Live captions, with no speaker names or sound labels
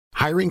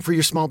Hiring for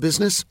your small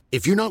business?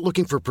 If you're not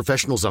looking for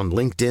professionals on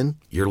LinkedIn,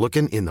 you're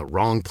looking in the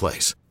wrong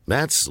place.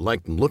 That's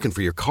like looking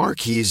for your car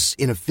keys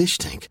in a fish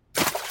tank.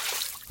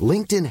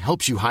 LinkedIn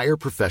helps you hire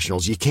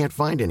professionals you can't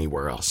find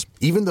anywhere else,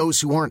 even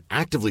those who aren't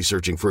actively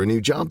searching for a new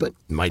job but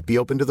might be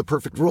open to the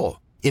perfect role.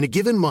 In a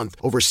given month,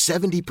 over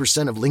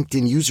 70% of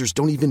LinkedIn users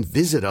don't even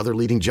visit other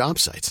leading job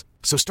sites.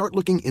 So start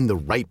looking in the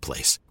right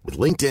place. With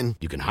LinkedIn,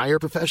 you can hire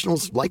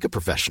professionals like a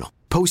professional.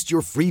 Post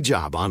your free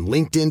job on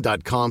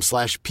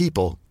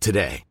linkedin.com/people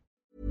today.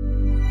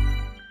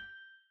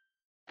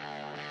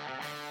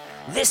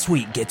 This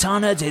week, Guitar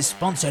Nerds is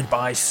sponsored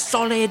by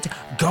Solid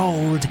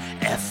Gold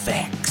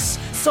FX.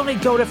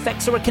 Solid Gold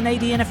Effects are a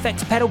Canadian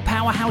effects pedal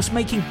powerhouse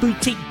making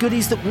boutique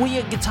goodies that we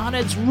at Guitar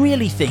Nerds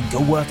really think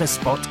are worth a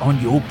spot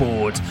on your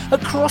board.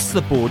 Across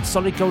the board,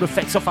 Solid Gold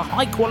Effects offer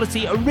high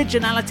quality,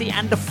 originality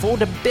and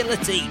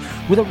affordability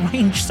with a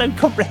range so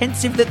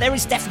comprehensive that there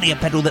is definitely a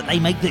pedal that they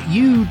make that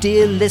you,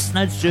 dear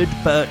listeners, should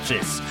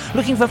purchase.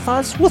 Looking for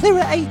fuzz? Well, there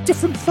are 8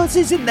 different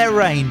fuzzes in their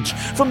range.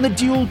 From the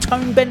dual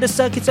tone bender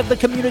circuits of the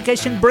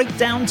communication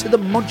breakdown to the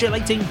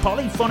modulating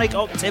polyphonic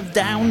octave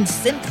down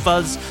synth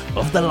fuzz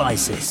of the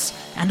Lysis.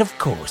 And of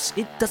course,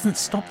 it doesn't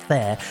stop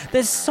there.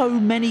 There's so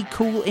many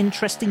cool,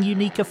 interesting,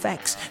 unique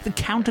effects. The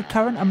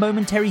countercurrent, a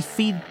momentary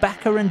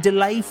feedbacker and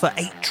delay for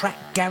 8-track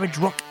garage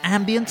rock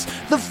ambience.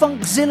 The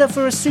Funkzilla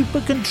for a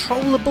super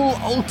controllable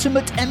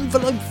ultimate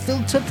envelope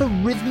filter for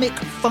rhythmic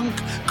funk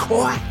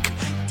quack.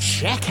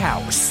 Check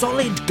out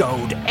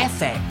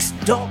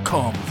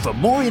solidgoldfx.com for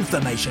more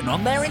information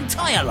on their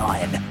entire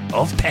line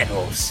of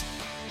pedals.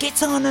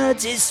 Guitar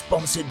Nerds is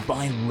sponsored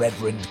by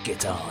Reverend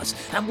Guitars,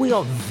 and we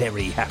are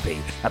very happy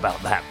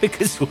about that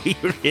because we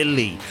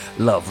really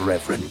love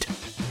Reverend.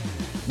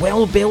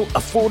 Well-built,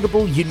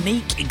 affordable,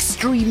 unique,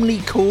 extremely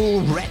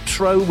cool,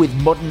 retro with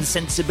modern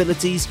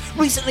sensibilities.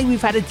 Recently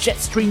we've had a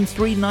Jetstream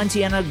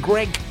 390 and a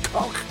Greg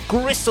Koch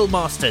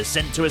Gristlemaster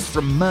sent to us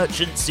from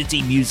Merchant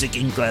City Music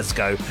in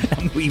Glasgow,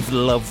 and we've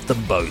loved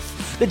them both.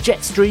 The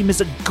Jetstream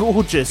is a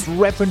gorgeous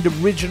Reverend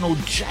original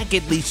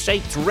jaggedly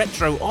shaped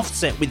retro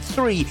offset with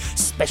 3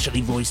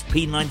 specially voiced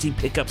P90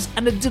 pickups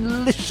and a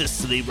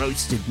deliciously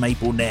roasted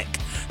maple neck.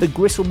 The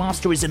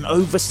Gristlemaster is an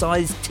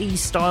oversized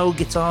T-style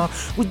guitar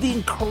with the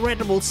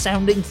incredible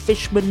sounding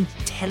Fishman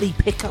Telly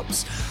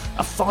pickups,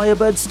 a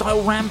Firebird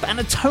style ramp and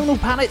a tonal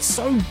palette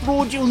so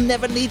broad you'll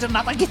never need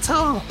another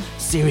guitar.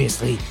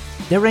 Seriously,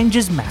 their range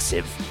is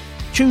massive.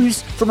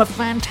 Choose from a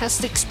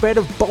fantastic spread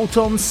of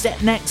bolt-on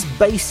set necks,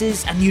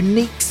 basses and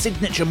unique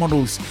signature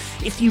models.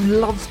 If you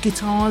love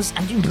guitars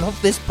and you love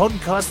this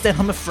podcast, then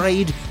I'm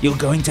afraid you're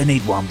going to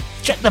need one.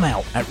 Check them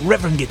out at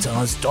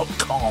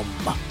reverendguitars.com.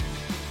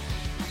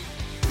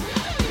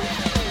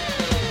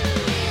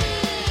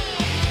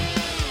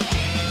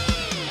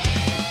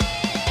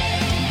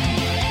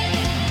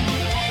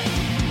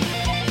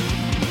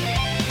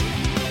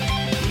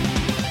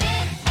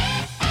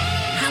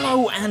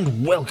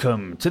 And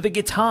welcome to the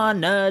Guitar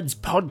Nerds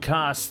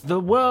Podcast, the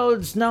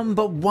world's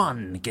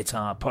 #1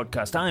 guitar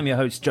podcast. I am your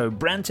host, Joe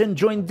Branton,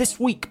 joined this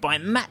week by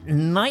Matt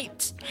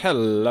Knight.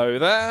 Hello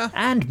there.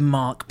 And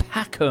Mark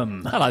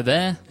Packham. Hello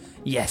there.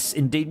 Yes,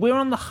 indeed. We're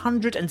on the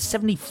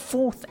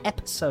 174th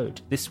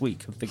episode this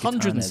week of the Guitar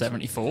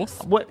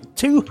 174th? What?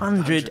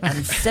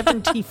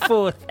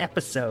 274th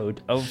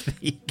episode of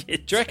the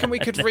Guitar Do you reckon we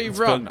could Nerds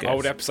rerun podcast?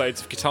 old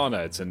episodes of Guitar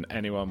Nerds and do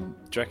you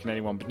reckon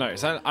anyone would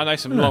notice? I know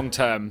some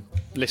long-term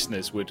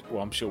listeners would,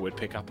 well, I'm sure would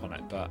pick up on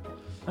it, but...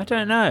 I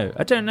don't know.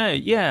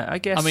 Yeah, I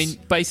guess... I mean,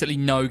 basically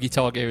no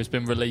Guitar Gear has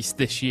been released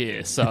this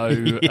year, so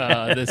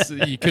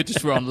you could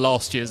just run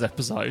last year's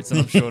episodes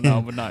and I'm sure no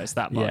one would notice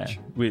that much.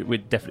 Yeah,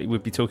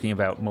 we'd be talking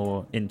about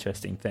more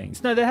interesting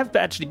things. No, there have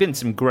actually been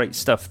some great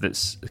stuff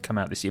that's come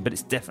out this year, but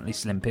it's definitely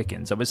slim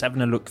pickings. I was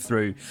having a look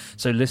through,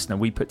 so listener,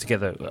 we put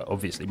together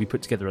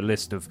a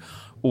list of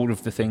all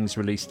of the things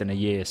released in a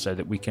year so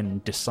that we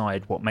can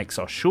decide what makes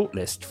our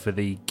shortlist for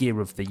the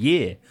Gear of the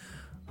Year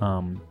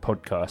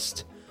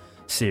podcast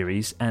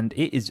series, and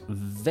it is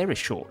very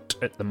short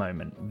at the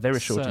moment. Very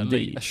short Certainly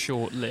indeed. A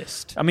short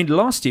list. I mean,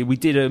 last year we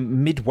did a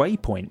midway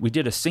point. We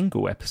did a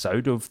single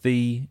episode of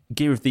the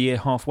Gear of the Year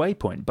halfway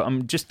point, but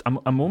I'm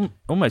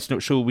almost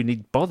not sure we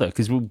need bother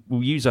because we'll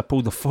use up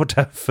all the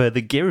fodder for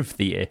the Gear of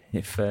the Year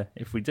if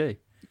we do.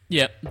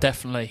 Yeah,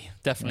 definitely.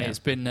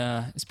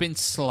 Yeah. It's been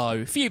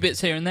slow. A few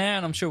bits here and there,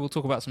 and I'm sure we'll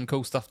talk about some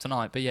cool stuff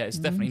tonight. But yeah, it's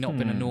definitely not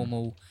been a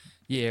normal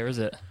year, is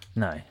it?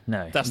 No.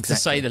 That's exactly. to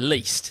say the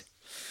least.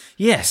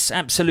 Yes,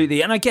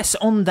 absolutely. And I guess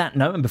on that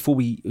note, and before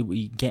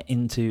we get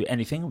into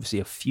anything, obviously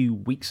a few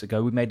weeks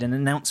ago we made an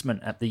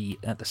announcement at the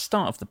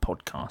start of the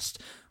podcast,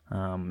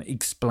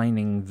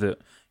 explaining that,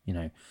 you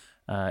know,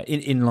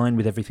 in line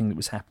with everything that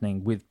was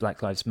happening with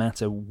Black Lives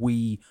Matter,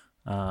 we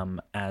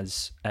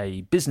as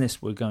a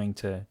business were going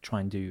to try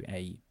and do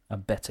a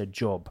better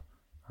job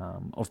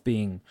of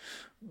being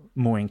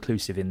more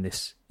inclusive in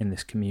this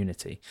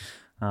community.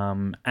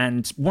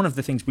 And one of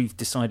the things we've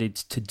decided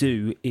to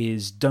do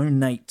is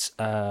donate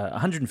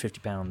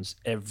 £150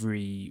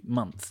 every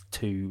month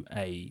to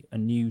a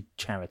new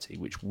charity,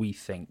 which we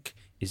think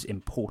is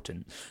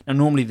important. Now,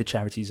 normally the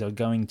charities are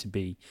going to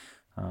be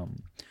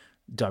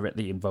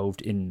directly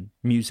involved in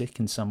music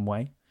in some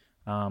way,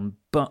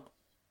 but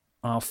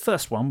our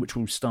first one, which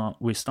we're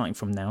starting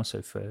from now,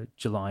 so for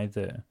July,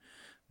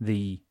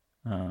 the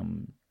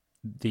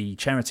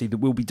charity that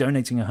we'll be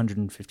donating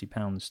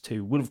 £150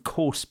 to will of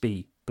course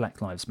be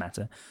Black Lives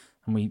Matter,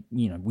 and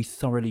we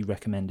thoroughly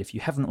recommend, if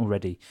you haven't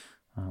already,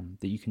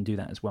 that you can do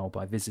that as well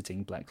by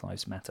visiting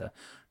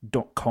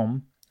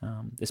blacklivesmatter.com.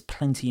 There's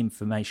plenty of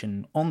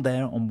information on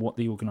there on what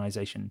the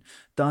organisation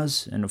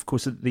does, and of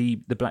course the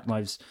Black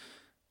Lives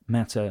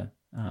Matter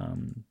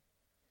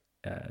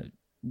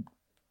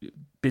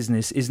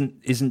business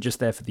isn't just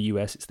there for the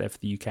US, it's there for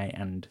the UK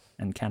and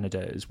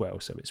Canada as well,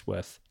 so it's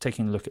worth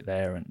taking a look at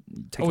there. And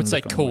I would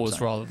say cause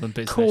rather than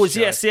business. Cause,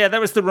 yes, yeah,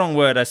 that was the wrong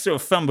word. I sort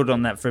of fumbled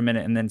on that for a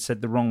minute and then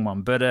said the wrong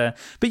one, but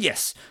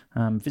yes,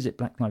 visit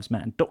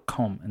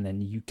blacklivesmatter.com and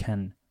then you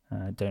can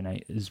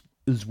donate as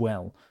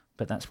well.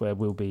 But that's where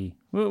we'll be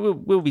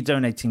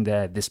donating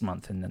there this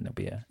month, and then there'll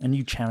be a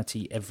new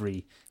charity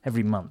every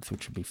month,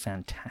 which will be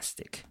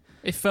fantastic.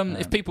 If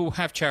people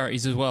have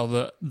charities as well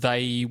that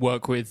they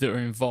work with that are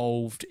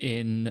involved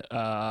in,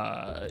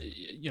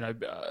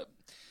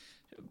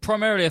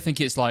 primarily I think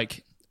it's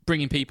like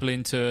bringing people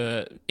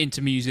into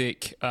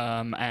music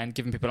and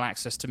giving people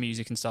access to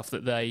music and stuff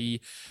that they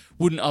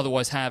wouldn't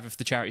otherwise have if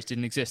the charities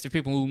didn't exist. If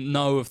people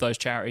know of those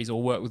charities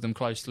or work with them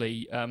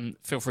closely,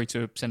 feel free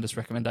to send us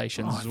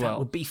recommendations as well. That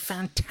would be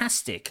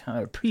fantastic.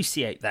 I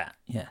appreciate that.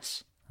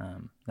 Yes,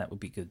 that would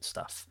be good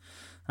stuff.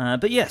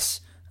 But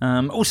yes.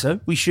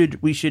 Also, we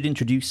should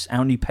introduce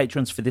our new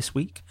patrons for this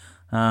week.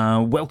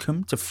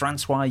 Welcome to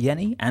Francois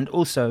Yenny, and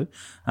also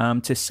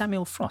to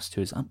Samuel Frost,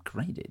 who has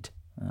upgraded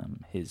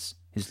his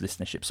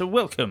listenership. So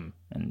welcome,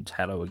 and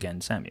hello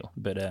again, Samuel.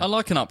 But I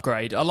like an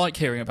upgrade. I like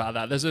hearing about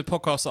that. There's a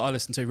podcast that I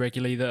listen to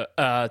regularly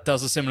that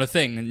does a similar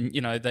thing, and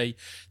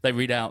they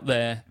read out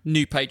their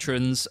new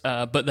patrons,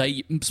 but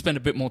they spend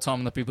a bit more time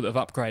on the people that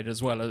have upgraded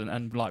as well,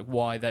 and like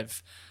why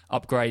they've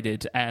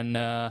upgraded. And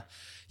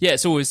yeah,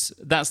 it's always,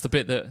 that's the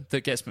bit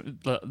that gets me,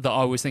 that I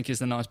always think is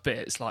the nice bit.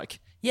 It's like,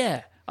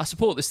 yeah, I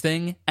support this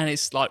thing, and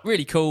it's like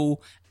really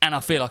cool, and I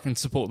feel I can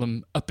support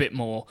them a bit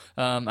more,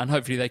 and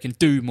hopefully they can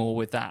do more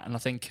with that. And I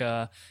think,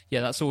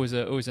 that's always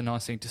a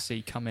nice thing to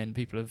see come in.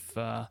 People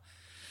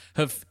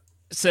have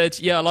said,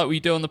 yeah, I like what you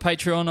do on the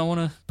Patreon. I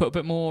want to put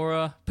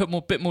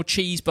a bit more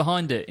cheese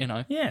behind it.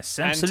 Yes,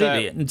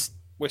 absolutely. And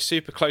we're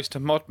super close to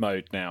mod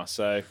mode now,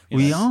 so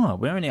we are.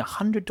 We're only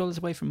 $100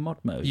 away from mod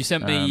mode. You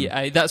sent me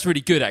that's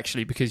really good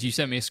actually, because you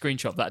sent me a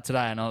screenshot of that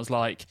today, and I was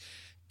like,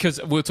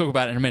 because we'll talk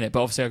about it in a minute,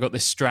 but obviously I got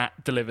this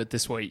Strat delivered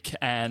this week,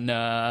 and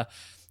I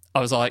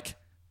was like,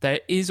 there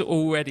is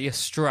already a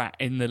Strat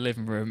in the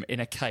living room in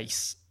a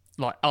case,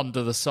 like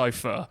under the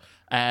sofa,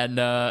 and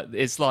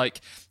it's like,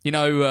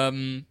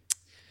 when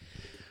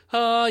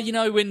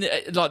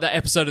like that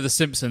episode of The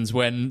Simpsons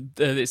when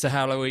it's a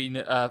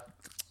Halloween.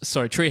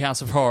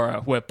 Treehouse of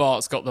Horror, where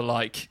Bart's got the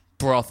like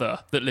brother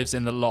that lives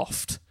in the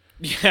loft.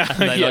 Yeah,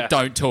 and they like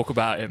don't talk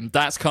about him.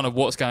 That's kind of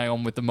what's going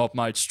on with the mod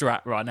mode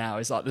Strat right now.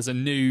 It's like there's a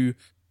new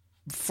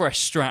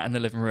fresh Strat in the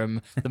living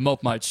room. The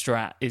mod mode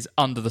Strat is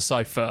under the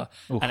sofa,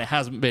 and it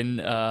hasn't been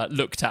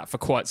looked at for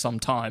quite some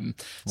time.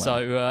 Wow.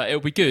 So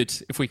it'll be good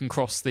if we can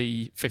cross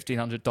the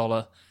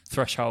 $1,500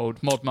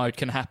 threshold. Mod mode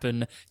can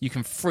happen. You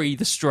can free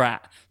the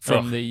Strat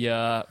from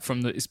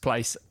its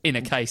place in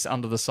a case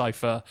under the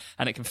sofa,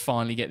 and it can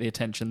finally get the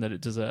attention that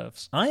it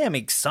deserves. I am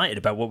excited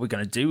about what we're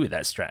going to do with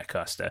that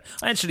Stratocaster.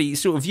 Actually,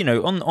 sort of,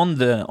 on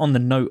the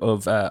note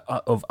of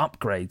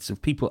upgrades,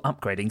 of people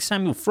upgrading,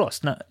 Samuel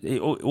Frost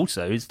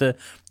also is the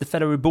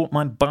fellow who bought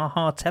my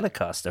Baja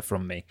Telecaster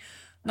from me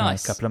a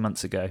couple of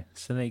months ago.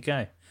 So there you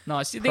go.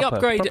 Nice. The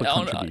upgrade,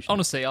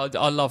 honestly,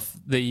 I love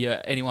the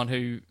anyone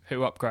who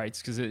upgrades,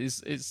 because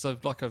it's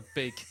like a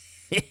big.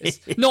 It's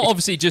not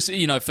obviously just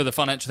for the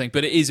financial thing,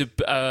 but it is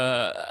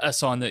a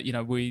sign that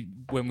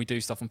when we do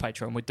stuff on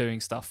Patreon, we're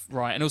doing stuff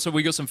right. And also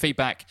we got some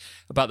feedback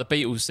about the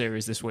Beatles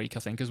series this week,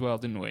 I think, as well,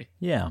 didn't we?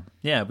 Yeah.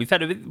 We've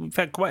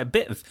had quite a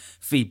bit of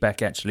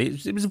feedback actually.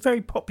 It was a very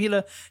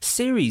popular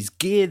series,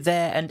 gear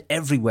there and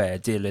everywhere,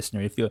 dear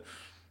listener. If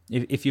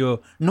you're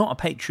not a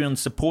Patreon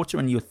supporter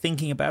and you're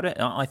thinking about it,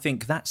 I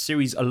think that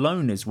series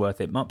alone is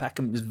worth it. Mark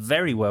Packham is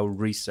very well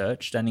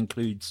researched and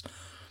includes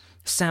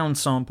sound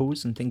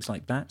samples and things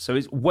like that. So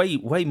it's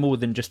way more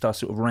than just our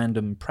sort of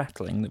random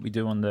prattling that we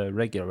do on the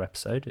regular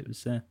episode. It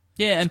was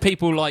yeah, and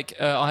people like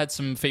I had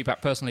some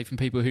feedback personally from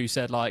people who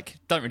said like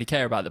don't really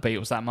care about the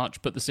Beatles that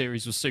much, but the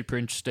series was super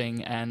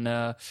interesting, and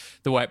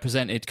the way it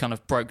presented kind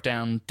of broke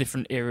down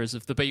different eras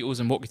of the Beatles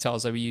and what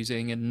guitars they were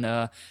using,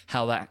 and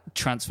how that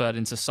transferred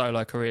into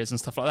solo careers and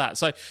stuff like that.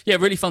 So yeah,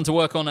 really fun to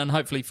work on, and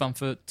hopefully fun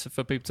for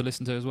people to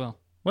listen to as well.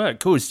 Well,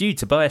 it caused you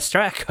to buy a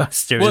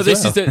Stratocaster. Well, as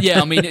this well. is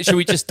I mean, should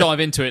we just dive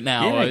into it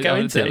now? Yeah, go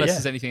into it, unless yeah.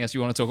 there's anything else you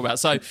want to talk about.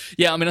 So,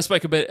 yeah, I mean, I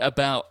spoke a bit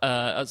about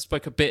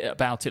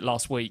it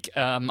last week.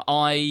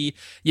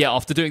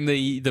 After doing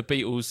the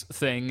Beatles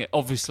thing,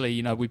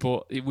 obviously,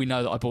 we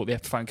know that I bought the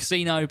Epiphone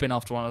Casino, been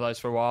after one of those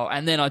for a while,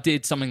 and then I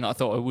did something that I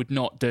thought I would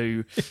not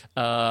do,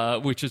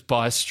 which was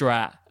buy a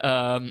Strat.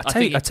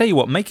 I tell you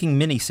what, making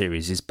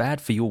miniseries is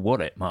bad for your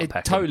wallet, Mark It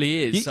Packham.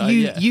 totally is.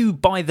 You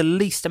buy the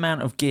least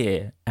amount of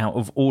gear out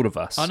of all of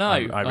us. I know,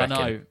 I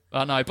reckon.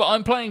 I know. But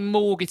I'm playing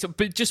more guitar,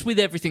 but just with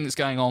everything that's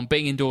going on,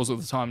 being indoors all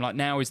the time, like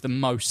now is the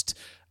most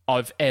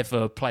I've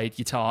ever played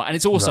guitar. And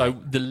it's also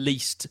the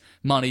least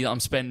money that I'm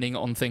spending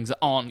on things that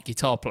aren't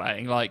guitar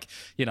playing. Like,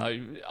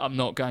 I'm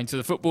not going to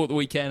the football at the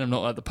weekend, I'm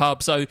not at the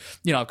pub. So,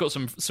 I've got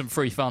some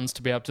free funds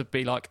to be able to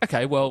be like,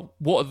 okay, well,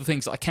 what are the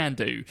things that I can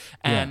do?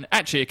 And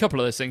actually, a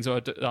couple of those things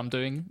I'm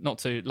doing, not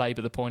to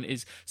labour the point,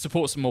 is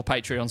support some more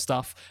Patreon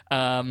stuff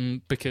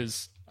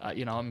because...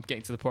 I'm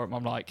getting to the point where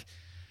I'm like,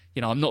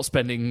 I'm not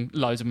spending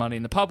loads of money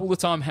in the pub all the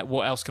time.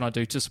 What else can I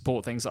do to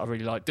support things that I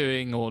really like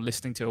doing or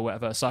listening to or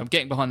whatever? So I'm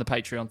getting behind the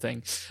Patreon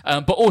thing.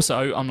 But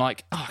also, I'm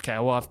like, okay,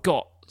 well, I've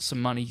got some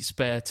money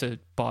spare to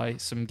buy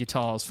some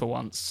guitars for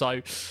once.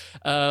 So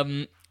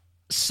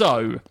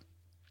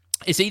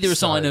it's either a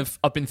sign of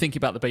I've been thinking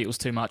about the Beatles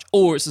too much,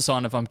 or it's a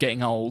sign of I'm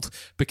getting old,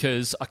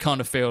 because I kind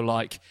of feel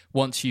like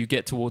once you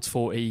get towards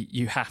 40,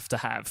 you have to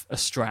have a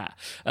Strat.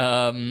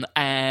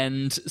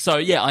 And so,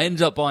 I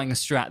ended up buying a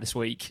Strat this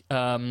week.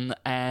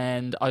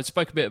 And I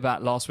spoke a bit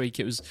about it last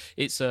week.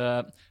 It's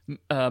a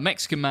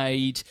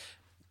Mexican-made...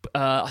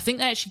 I think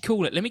they actually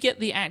call it... Let me get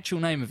the actual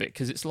name of it,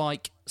 because it's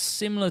like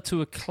similar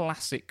to a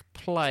classic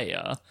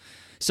player...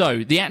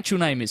 So, the actual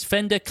name is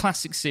Fender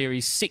Classic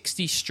Series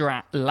 60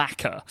 Strat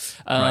Lacquer.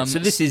 Right, so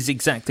this is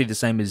exactly the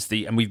same as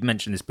and we've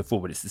mentioned this before,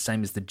 but it's the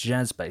same as the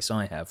Jazz bass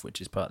I have, which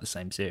is part of the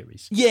same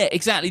series. Yeah,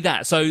 exactly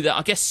that. So,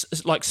 I guess,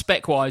 like,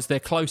 spec-wise, they're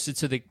closer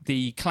to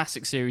the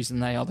Classic Series than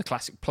they are the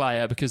Classic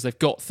Player, because they've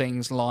got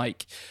things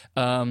like,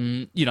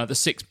 the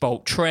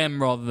 6-bolt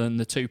trem rather than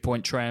the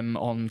 2-point trem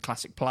on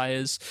Classic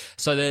Players.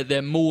 So,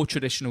 they're more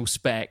traditional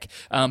spec.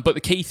 But the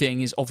key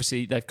thing is,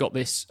 obviously, they've got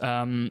this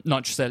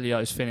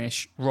nitrocellulose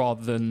finish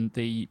rather than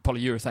the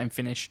polyurethane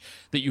finish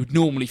that you would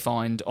normally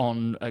find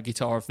on a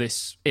guitar of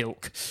this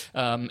ilk,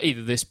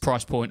 either this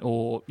price point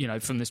or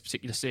from this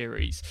particular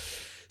series.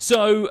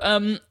 So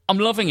I'm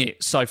loving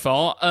it so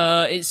far.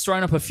 It's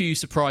thrown up a few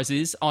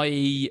surprises,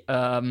 i.e.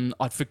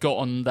 I'd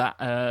forgotten that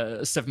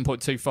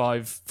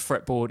 7.25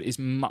 fretboard is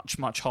much,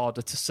 much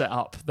harder to set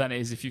up than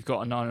it is if you've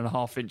got a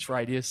 9.5-inch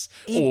radius.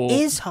 It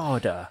is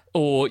harder.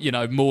 Or,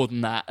 more than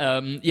that.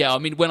 I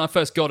mean, when I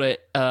first got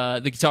it,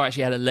 the guitar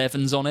actually had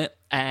 11s on it,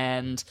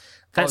 and...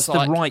 That's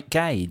the right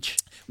gauge.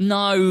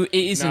 No, it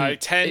isn't. No,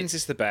 10s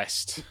is the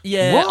best.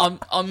 Yeah,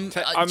 What?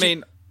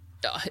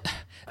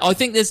 I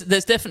think there's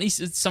definitely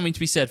something to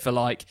be said for,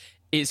 like,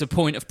 it's a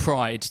point of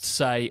pride to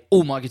say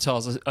all my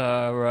guitars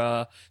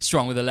are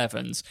strung with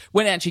 11s.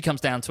 When it actually comes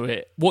down to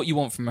it, what you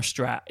want from a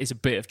Strat is a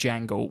bit of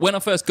jangle. When I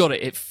first got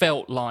it, it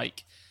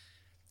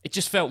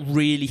just felt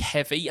really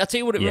heavy. I'll tell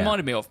you what it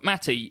reminded me of.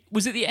 Matty,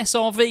 was it the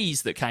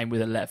SRVs that came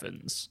with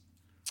 11s?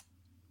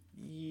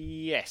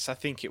 Yes, I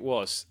think it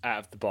was out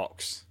of the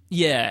box.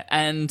 Yeah,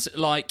 and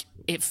like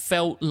it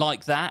felt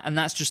like that, and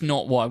that's just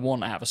not what I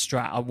want out of a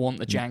Strat. I want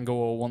the jangle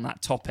or I want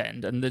that top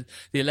end, and the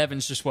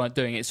 11s just weren't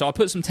doing it. So I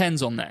put some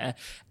 10s on there,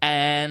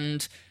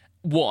 and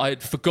what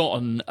I'd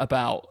forgotten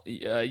about,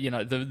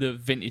 the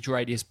vintage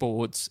radius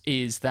boards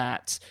is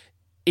that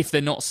if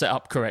they're not set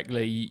up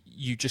correctly,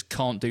 you just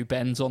can't do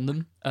bends on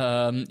them.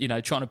 Trying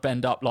to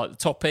bend up like the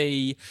top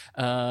E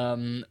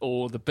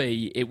or the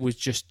B, it was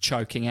just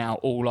choking out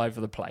all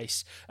over the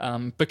place.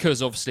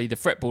 Because obviously the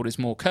fretboard is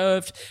more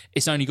curved.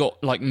 It's only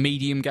got like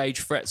medium gauge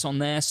frets on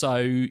there,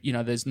 so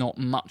there's not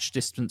much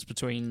distance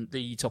between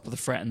the top of the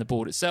fret and the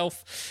board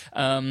itself.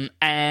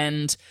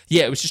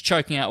 It was just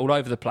choking out all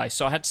over the place.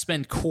 So I had to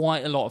spend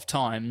quite a lot of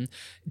time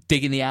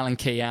digging the Allen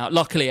key out.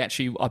 Luckily,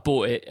 actually, I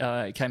bought it.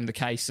 It came in the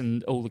case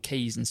and all the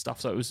keys and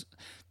stuff. So it was,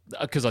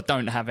 because I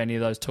don't have any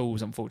of those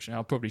tools, unfortunately.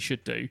 I probably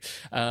should do.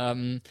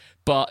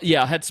 But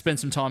yeah, I had to spend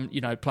some time,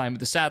 playing with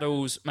the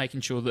saddles,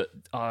 making sure that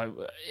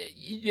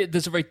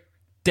there's a very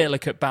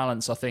delicate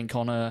balance, I think,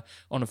 on a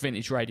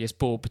vintage radius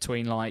board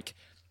between like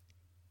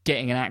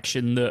getting an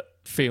action that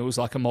feels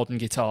like a modern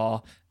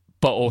guitar,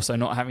 but also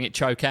not having it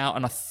choke out.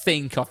 And I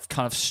think I've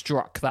kind of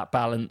struck that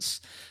balance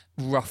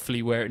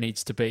roughly where it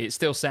needs to be. It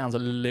still sounds a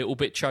little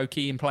bit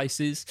choky in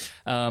places,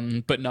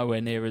 but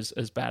nowhere near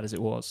as bad as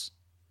it was.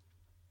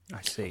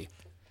 I see.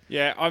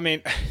 Yeah, I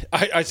mean,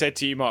 I said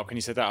to you, Mark, when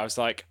you said that, I was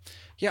like,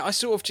 yeah, I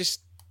sort of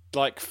just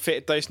like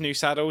fitted those new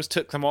saddles,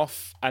 took them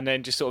off, and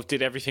then just sort of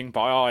did everything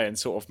by eye and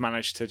sort of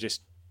managed to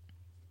just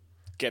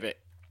get it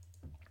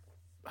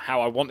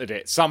how I wanted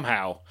it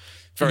somehow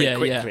very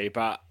quickly. Yeah.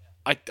 But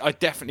I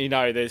definitely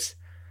know there's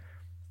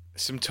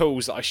some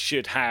tools that I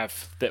should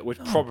have that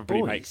would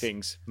probably make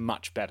things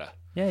much better.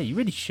 Yeah, you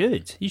really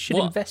should. You should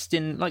invest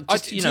in like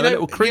just, a know,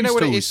 little cruise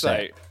what tools it is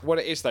set. though? What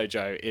it is though,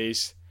 Joe,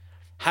 is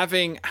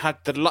having had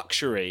the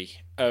luxury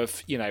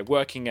of,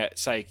 working at,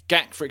 say,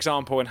 GAC, for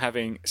example, and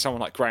having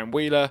someone like Graham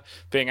Wheeler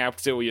being able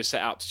to do all your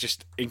setups,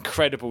 just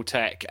incredible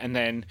tech. And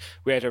then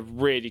we had a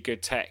really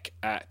good tech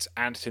at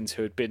Andertons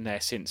who had been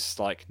there since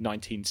like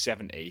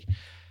 1970.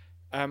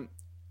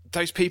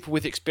 Those people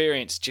with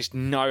experience just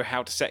know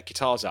how to set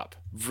guitars up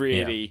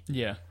really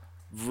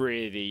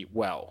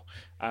well.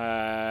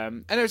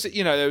 And there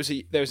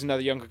was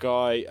another younger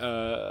guy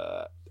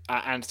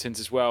at Andertons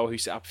as well who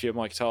set up a few of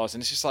my guitars,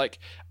 and it's just like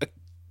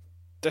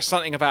there's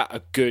something about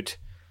a good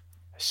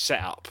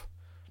setup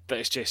that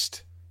is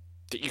just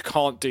that you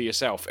can't do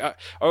yourself.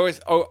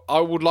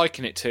 I would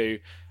liken it to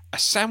a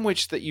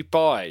sandwich that you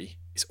buy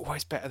is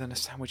always better than a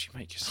sandwich you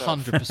make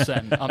yourself.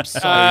 100%. I'm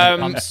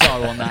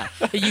so on that.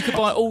 You could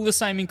buy all the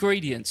same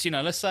ingredients.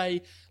 Let's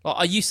say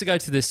I used to go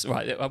to this.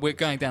 Right, we're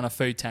going down a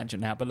food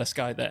tangent now, but let's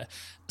go there.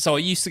 So I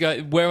used to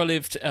go where I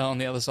lived on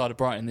the other side of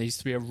Brighton. There used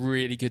to be a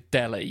really good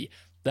deli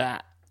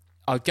that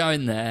I'd go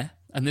in there,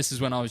 and this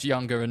is when I was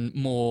younger and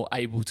more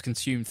able to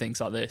consume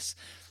things like this.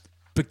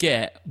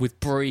 Baguette with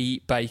brie,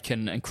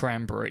 bacon, and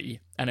cranberry,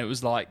 and it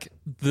was like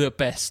the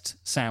best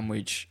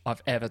sandwich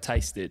I've ever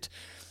tasted.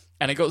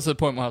 And it got to the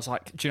point where I was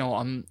like, do you know what?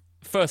 I'm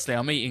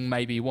eating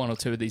maybe one or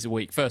two of these a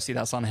week. Firstly,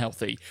 that's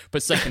unhealthy.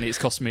 But secondly, it's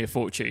costing me a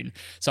fortune.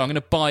 So I'm going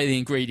to buy the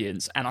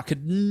ingredients, and I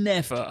could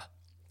never,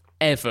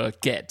 ever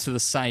get to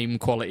the same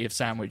quality of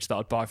sandwich that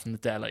I'd buy from the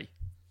deli.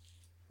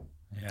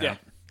 Yeah,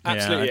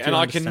 absolutely. And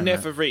I can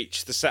never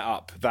reach the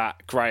setup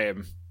that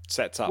Graham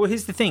sets up. Well,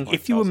 here's the thing.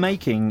 If you were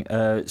making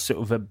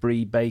sort of a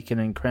brie, bacon,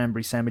 and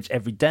cranberry sandwich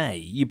every day,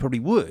 you probably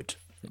would.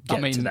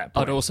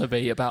 I'd also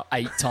be about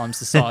 8 times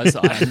the size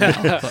that I am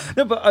now. But.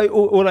 No, but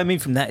all I mean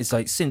from that is,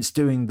 like, since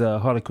doing the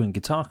Harlequin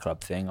Guitar Club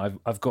thing,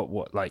 I've got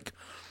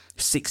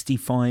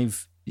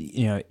 65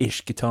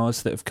 ish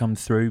guitars that have come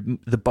through.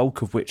 The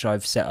bulk of which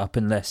I've set up,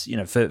 unless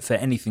for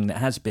anything that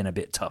has been a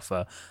bit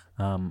tougher,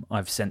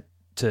 I've sent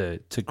to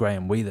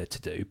Graham Wheeler to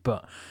do.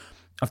 But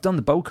I've done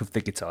the bulk of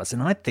the guitars,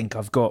 and I think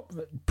I've got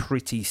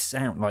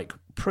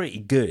pretty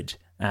good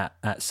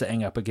at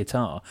setting up a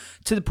guitar,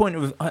 to the point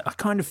of I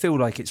kind of feel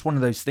like it's one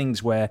of those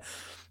things where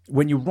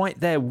when you're right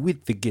there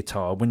with the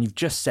guitar, when you've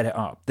just set it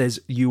up,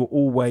 you're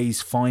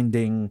always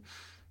finding,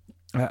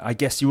 I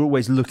guess you're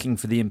always looking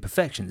for the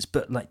imperfections.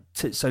 But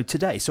so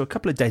a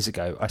couple of days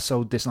ago, I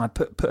sold this, and I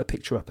put a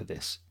picture up of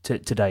this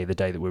today, the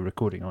day that we're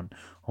recording on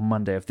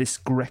Monday, of this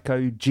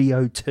Greco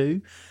Go2.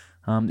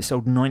 It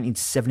sold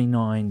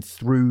 1979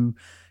 through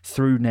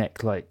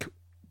neck, like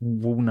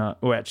walnut,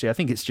 or actually I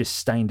think it's just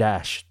stained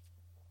ash.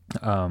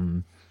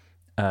 Brown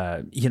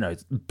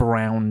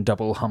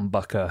double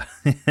humbucker,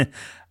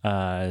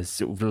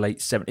 sort of late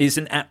 70s. It's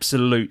an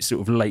absolute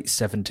sort of late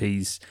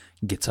 70s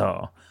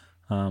guitar.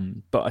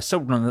 But I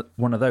sold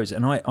one of those,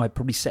 and I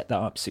probably set that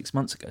up 6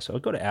 months ago. So I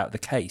got it out of the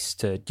case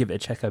to give it a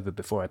check over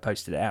before I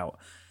posted it out.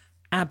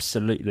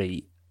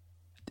 Absolutely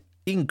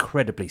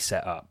incredibly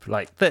set up.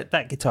 Like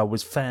that guitar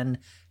was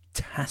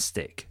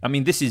fantastic. I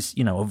mean, this is,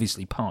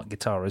 obviously part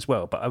guitar as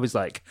well, but I was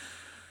like,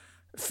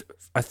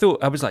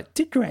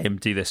 did Graham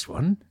do this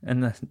one?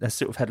 And I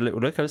sort of had a little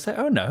look. I was like,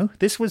 oh no,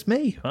 this was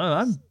me. Oh,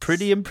 I'm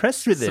pretty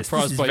impressed with this.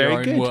 Surprised this is by very your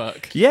own good.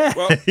 work. Yeah.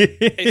 Well,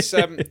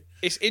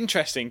 it's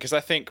interesting because I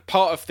think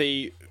part of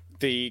the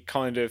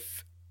kind of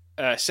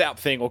setup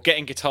thing, or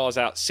getting guitars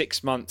out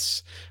 6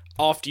 months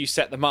after you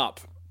set them up,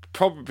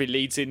 probably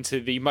leads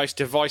into the most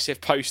divisive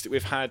post that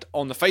we've had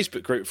on the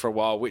Facebook group for a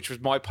while, which was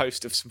my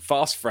post of some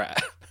fast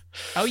fret.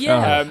 Oh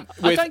yeah,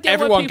 with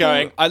everyone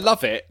going, I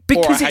love it,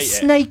 because or I it's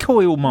hate snake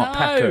oil, Mark No,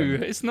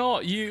 Packham. it's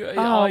not. You.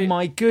 Oh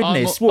my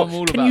goodness! I'm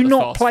all Can about you the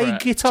not fast play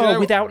fret. guitar Do you know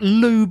without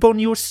lube on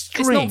your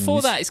strings? It's not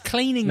for that. It's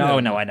cleaning No,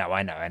 them. no, I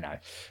know.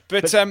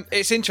 But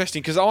it's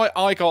interesting because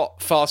I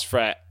got fast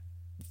fret.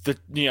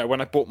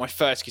 When I bought my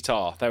first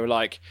guitar, they were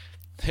like,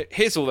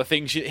 here's all the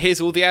things,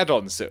 here's all the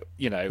add-ons that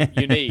you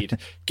need: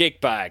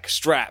 gig bag,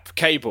 strap,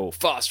 cable,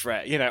 fast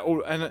fret.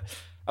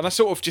 And I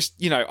sort of just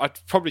I'd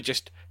probably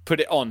just put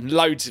it on,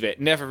 loads of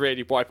it, never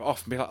really wipe it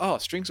off, and be like, oh,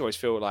 strings always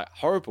feel like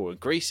horrible and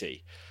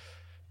greasy.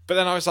 But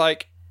then I was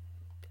like,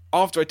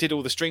 after I did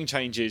all the string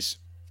changes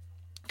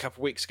a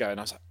couple of weeks ago, and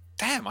I was like,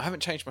 damn, I haven't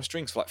changed my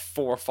strings for like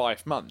 4 or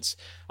 5 months.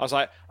 I was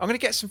like, I'm going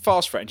to get some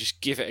fast fret and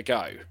just give it a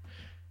go.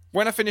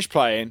 When I finished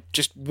playing,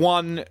 just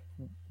one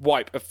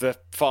wipe of the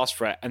fast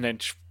fret and then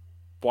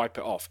wipe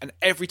it off. And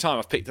every time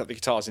I've picked up the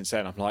guitar since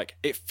then, I'm like,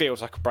 it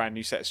feels like a brand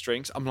new set of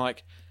strings. I'm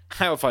like,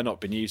 how have I not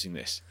been using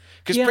this?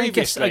 Because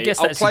previously, I guess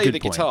I'll that's a play good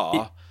the point.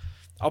 guitar,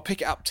 I'll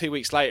pick it up 2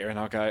 weeks later, and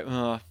I'll go,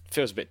 oh, it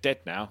feels a bit dead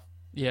now.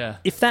 Yeah.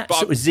 If that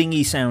sort of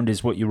zingy sound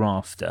is what you're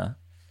after,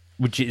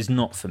 which it is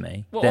not for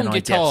me, Well, then on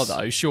I guitar guess...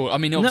 though, sure. I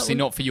mean, obviously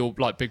not for your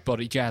like big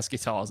body jazz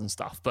guitars and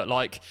stuff, but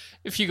like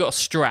if you got a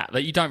Strat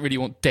that you don't really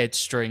want dead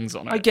strings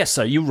on it. I guess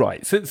so. You're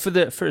right.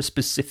 For a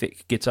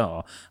specific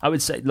guitar, I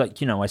would say,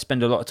 like, I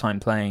spend a lot of time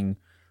playing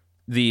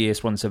the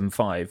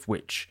ES175,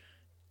 which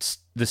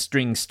the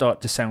strings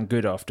start to sound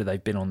good after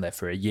they've been on there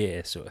for a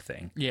year, sort of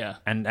thing. Yeah.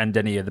 And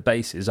any of the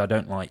basses, I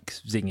don't like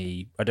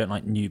zingy. I don't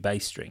like new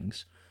bass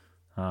strings.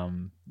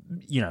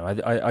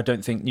 I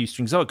don't think new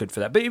strings are good for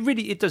that, but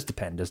it does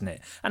depend, doesn't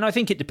it? And I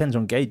think it depends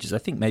on gauges. I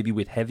think maybe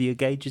with heavier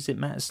gauges it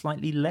matters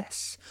slightly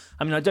less.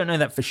 I mean, I don't know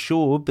that for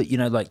sure, but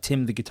like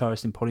Tim, the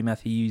guitarist in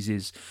Polymath, he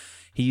uses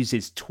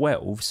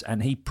 12s,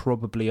 and he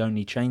probably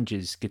only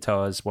changes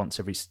strings once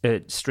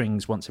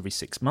every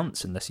 6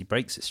 months, unless he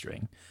breaks a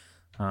string.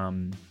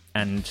 And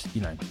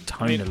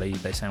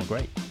tonally they sound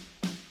great.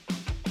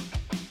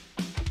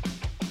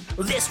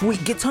 This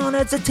week, Guitar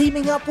Nerds are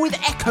teaming up with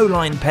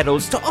Echoline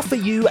Pedals to offer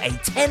you a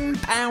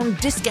 £10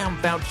 discount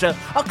voucher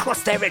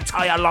across their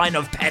entire line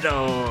of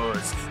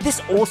pedals. This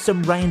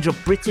awesome range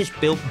of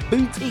British-built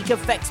boutique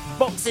effects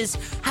boxes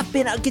have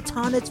been a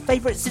Guitar Nerds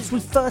favourite since we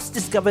first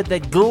discovered their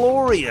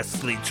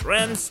gloriously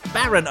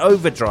transparent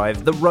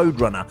overdrive, the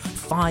Roadrunner,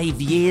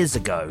 5 years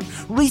ago.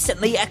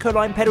 Recently,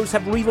 Echoline Pedals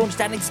have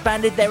relaunched and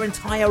expanded their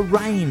entire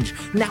range,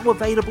 now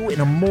available in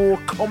a more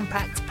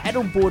compact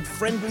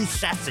pedalboard-friendly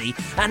chassis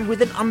and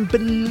with an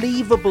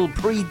unbelievable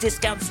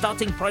pre-discount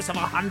starting price of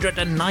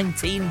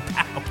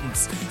 £119.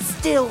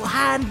 Still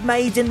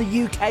handmade in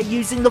the UK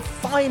using the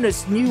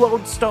finest new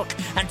old stock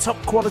and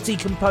top quality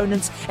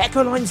components,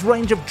 Echoline's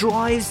range of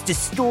drives,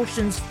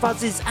 distortions,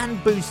 fuzzes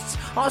and boosts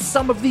are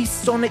some of the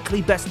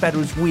sonically best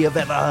pedals we have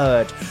ever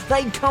heard.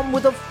 They come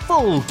with a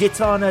full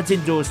Guitar Nerds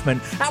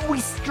endorsement, and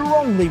we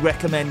strongly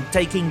recommend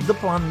taking the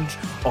plunge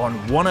on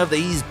one of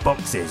these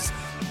boxes.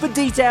 For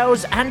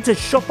details and to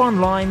shop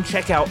online,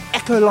 check out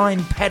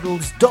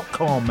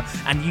echolinepedals.com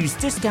and use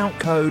discount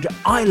code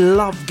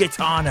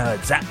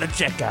ILOVEGuitarNerds at the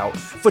checkout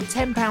for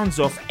 £10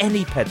 off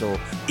any pedal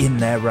in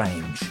their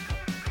range.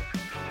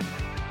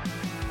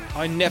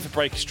 I never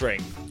break a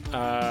string,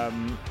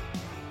 and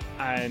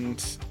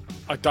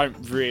I don't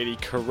really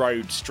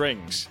corrode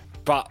strings,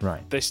 but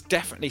there's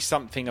definitely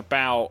something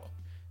about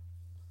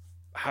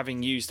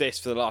having used this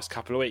for the last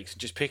couple of weeks and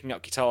just picking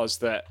up guitars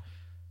that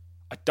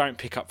I don't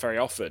pick up very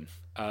often.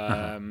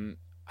 And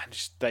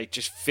they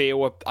just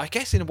feel, I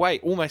guess in a way,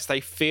 almost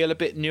they feel a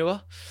bit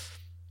newer.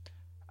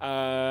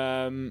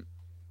 And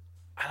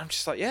I'm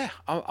just like, yeah,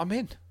 I'm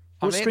in.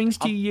 What strings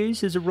do you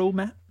use as a rule,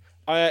 Matt?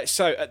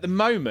 So at the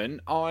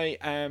moment, I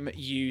am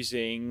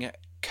using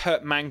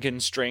Kurt Mangan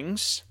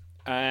strings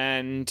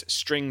and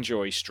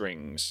Stringjoy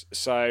strings.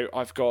 So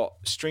I've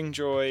got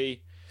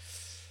Stringjoy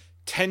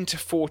 10 to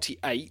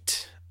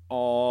 48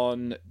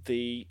 on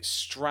the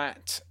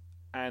Strat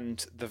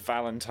and the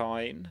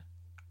Valentine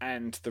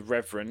and the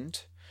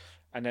Reverend,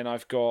 and then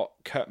I've got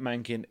Kurt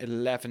Mangan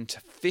 11 to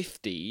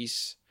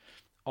 50s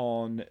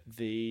on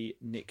the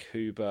Nick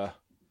Huber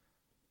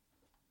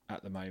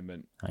at the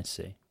moment. I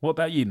see. What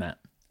about you, Matt?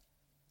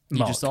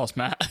 You just asked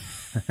Matt.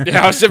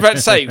 Yeah, I was about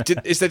to say,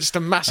 is there just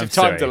a massive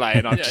time delay?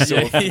 And I've just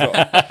sort of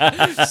forgot.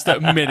 Just a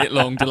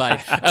minute-long delay.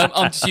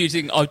 I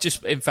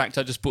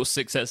just bought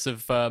 6 sets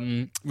of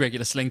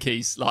regular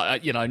Slinkies.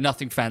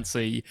 Nothing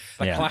fancy.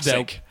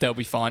 Classic. They'll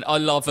be fine. I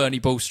love Ernie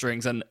Ball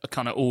strings, and I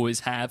kind of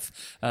always have.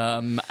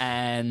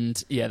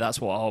 And yeah,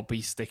 that's what I'll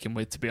be sticking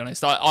with, to be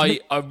honest. I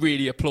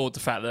really applaud the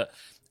fact that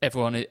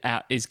everyone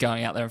is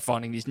going out there and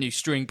finding these new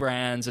string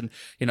brands and,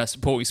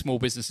 supporting small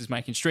businesses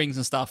making strings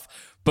and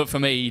stuff. But for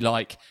me,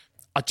 I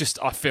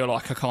feel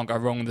like I can't go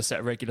wrong with a set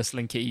of regular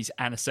Slinkies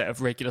and a set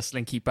of regular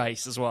Slinky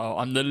bass as well.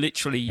 I'm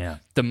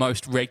the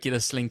most regular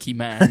Slinky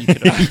man you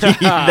could imagine.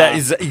 That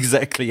is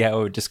exactly how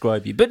I would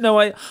describe you. But no,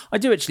 I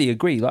do actually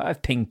agree.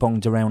 I've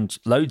ping-ponged around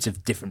loads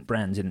of different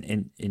brands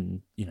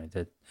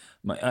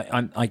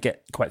I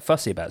get quite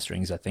fussy about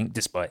strings, I think,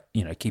 despite,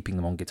 keeping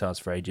them on guitars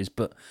for ages.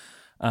 But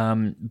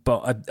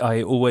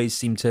I always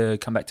seem to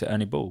come back to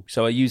Ernie Ball.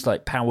 So I use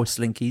power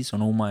Slinkies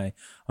on all my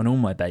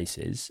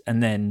basses,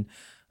 and then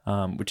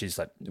which is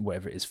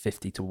whatever it is,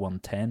 50 to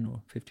 110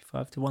 or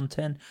 55 to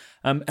 110,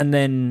 and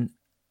then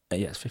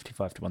it's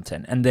 55 to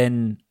 110, and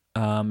then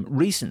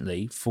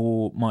recently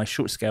for my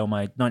short scale,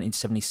 my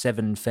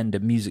 1977 Fender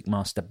Music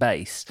Master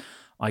bass,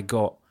 I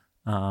got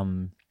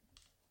a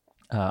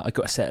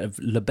set of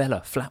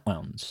Labella flat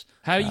wounds.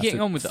 How are you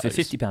getting on with those? For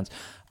 £50.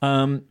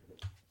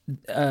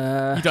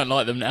 You don't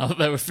like them now.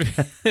 They were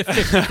 50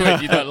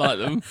 quid. You don't like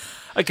them.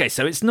 Okay,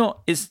 so it's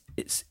not. It's.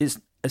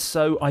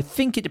 So I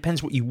think it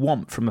depends what you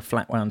want from a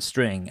flat wound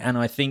string, and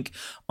I think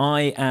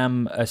I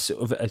am a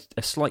sort of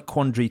a slight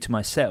quandary to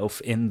myself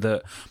in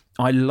that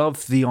I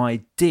love the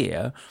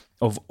idea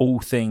of all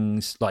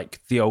things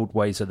like the old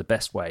ways are the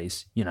best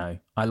ways.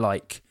 I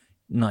like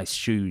nice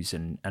shoes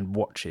and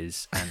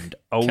watches and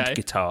old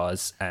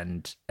guitars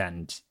and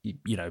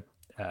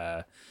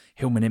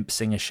Hillman Imp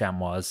Singer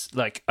chamois.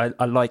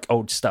 I like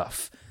old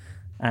stuff.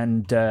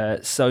 And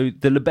so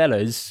the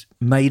Labellas,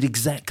 made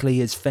exactly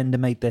as Fender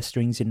made their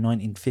strings in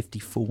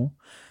 1954,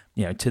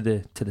 to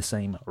the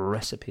same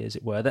recipe, as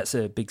it were. That's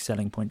a big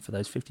selling point for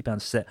those £50 a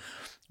set.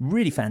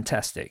 Really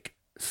fantastic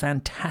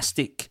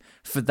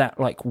for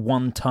that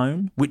one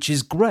tone, which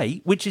is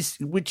great, which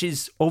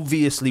is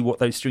obviously what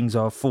those strings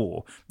are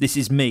for. This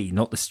is me,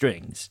 not the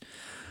strings.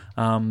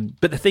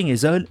 But the thing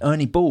is,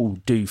 Ernie Ball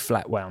do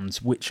flat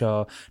wounds, which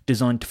are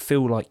designed to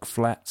feel like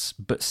flats,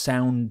 but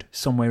sound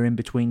somewhere in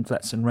between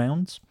flats and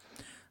rounds.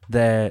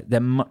 They're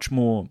much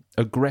more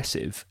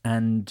aggressive,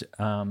 and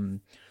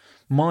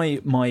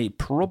my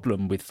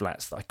problem with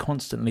flats that I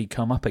constantly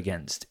come up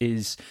against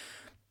is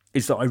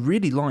that I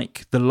really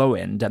like the low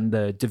end and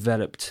the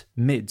developed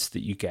mids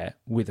that you get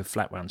with a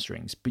flat wound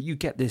strings, but you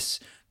get this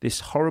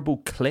horrible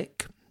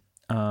click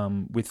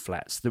with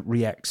flats that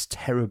reacts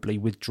terribly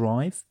with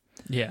drive.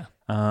 Yeah.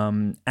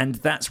 And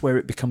that's where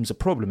it becomes a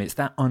problem. It's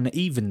that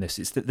unevenness.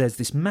 It's that there's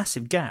this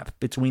massive gap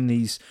between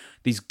these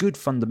good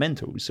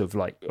fundamentals of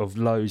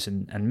lows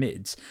and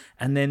mids,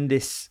 and then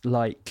this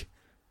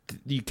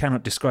you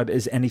cannot describe it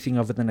as anything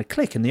other than a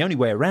click. And the only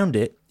way around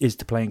it is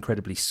to play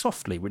incredibly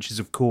softly, which is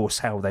of course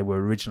how they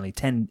were originally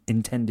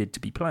intended to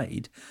be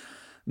played.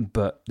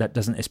 But that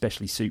doesn't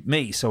especially suit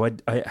me. So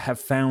I have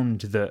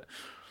found that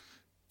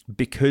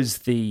because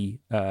the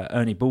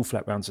Ernie Ball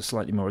flat rounds are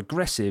slightly more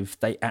aggressive,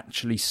 they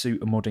actually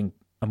suit a modern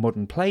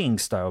playing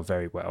style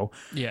very well.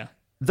 Yeah.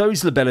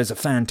 Those labellas are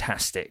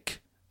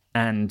fantastic,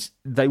 and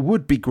they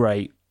would be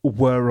great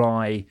were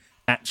I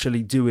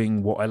actually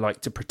doing what I like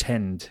to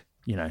pretend,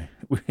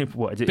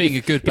 what I do. Being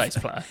a good bass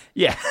player.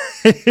 Yeah,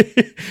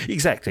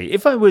 exactly.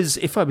 If I was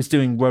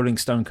doing Rolling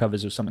Stone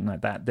covers or something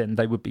like that, then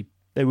they would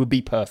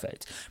be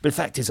perfect. But the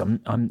fact is,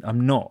 I'm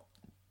not.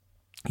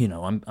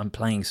 I'm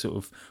playing sort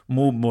of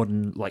more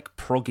modern, like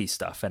proggy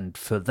stuff, and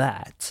for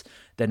that,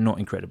 they're not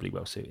incredibly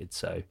well suited.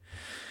 So,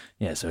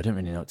 yeah, so I don't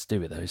really know what to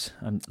do with those.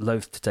 I'm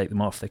loath to take them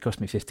off. They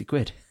cost me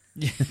 £50.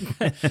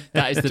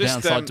 That is the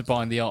downside to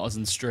buying the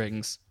artisan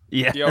strings.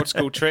 Yeah, the old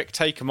school trick: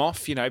 take them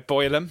off,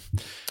 boil them.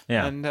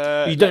 Yeah, and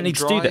you don't need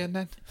to do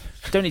that.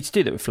 You don't need to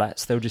do that with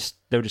flats. They'll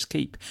just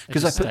keep,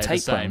 because I put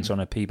tape rounds on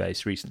a P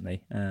bass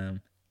recently.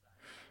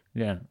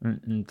 Yeah,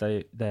 and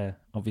they're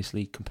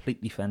obviously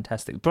completely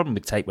fantastic. The problem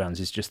with tape rounds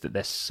is just that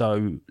they're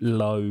so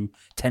low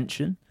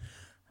tension,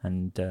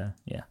 and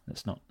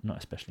that's not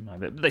especially mine.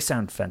 But they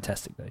sound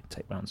fantastic though.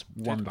 Tape rounds,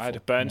 wonderful. I had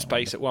a Burns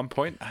bass at one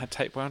point. I had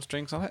tape wound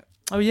strings on it.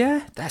 Oh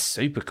yeah, that's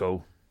super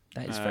cool.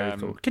 That is very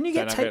cool. Can you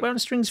get tape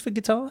wound strings for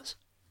guitars?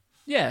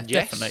 Yeah,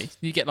 yes. Definitely.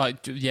 You get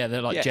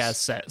they're like jazz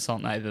sets,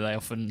 aren't they? That they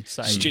often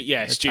say.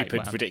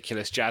 Stupid,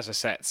 ridiculous jazzer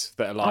sets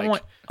that are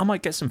like. I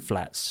might get some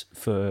flats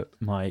for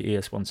my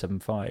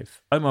ES175.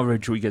 Omar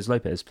Rodriguez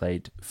Lopez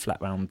played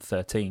flat round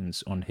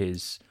 13s on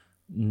his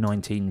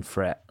 19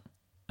 fret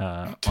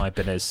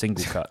Ibanez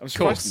single cut. I'm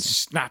surprised to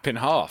snap in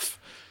half.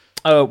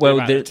 Oh well,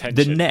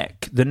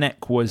 the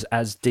neck was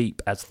as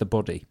deep as the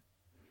body.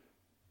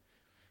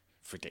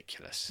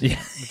 Ridiculous.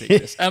 Yeah.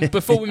 Ridiculous.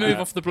 Before we move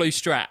off the blue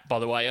Strat, by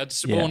the way, I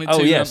just wanted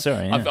to.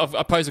 Sorry. Yeah.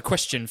 I pose a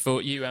question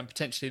for you and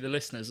potentially the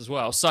listeners as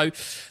well. So,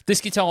 this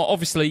guitar,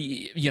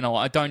 obviously,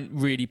 I don't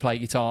really play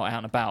guitar out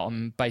and about.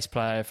 I'm a bass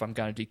player if I'm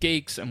going to do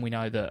gigs, and we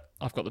know that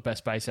I've got the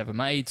best bass ever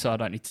made, so I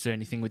don't need to do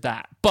anything with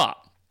that. But.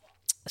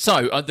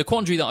 So, the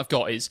quandary that I've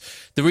got is,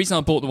 the reason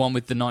I bought the one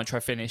with the nitro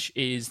finish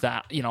is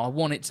that, I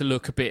want it to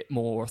look a bit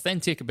more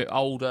authentic, a bit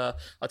older.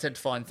 I tend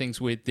to find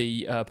things with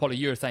the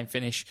polyurethane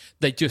finish,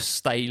 they just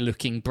stay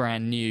looking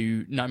brand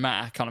new, no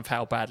matter kind of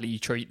how badly you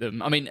treat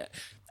them. I mean,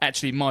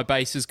 actually, my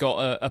bass has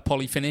got a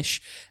poly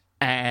finish,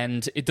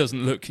 and it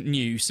doesn't look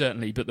new,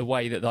 certainly, but the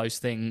way that those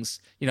things,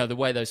 the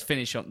way the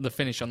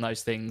finish on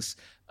those things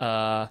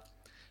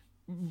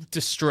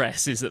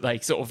distress is that they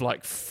sort of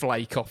like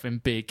flake off in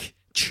big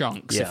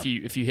chunks if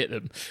you hit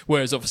them,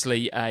 whereas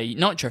obviously a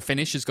nitro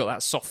finish has got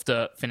that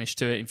softer finish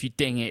to it. If you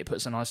ding it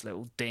puts a nice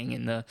little ding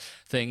in the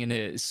thing, and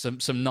it's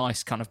some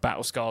nice kind of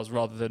battle scars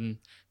rather than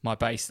my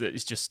bass that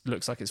is just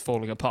looks like it's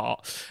falling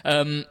apart.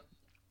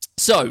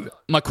 So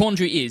my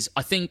quandary is,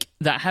 I think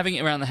that having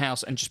it around the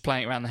house and just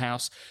playing it around the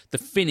house, the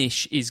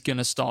finish is going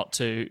to start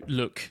to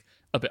look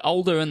a bit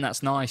older, and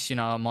that's nice.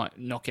 I might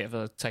knock it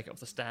take it off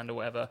the stand or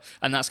whatever,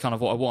 and that's kind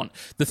of what I want.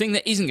 The thing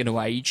that isn't going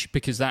to age,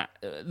 because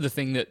the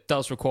thing that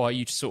does require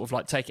you to sort of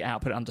like take it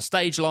out, put it under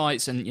stage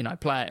lights, and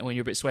play it when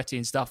you're a bit sweaty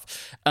and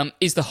stuff,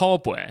 is the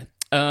hardware.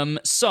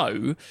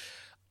 So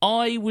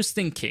I was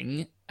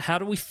thinking, how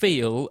do we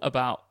feel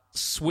about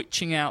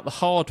switching out the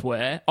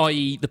hardware,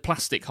 i.e. the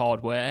plastic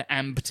hardware,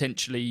 and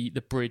potentially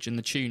the bridge and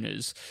the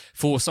tuners,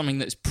 for something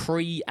that's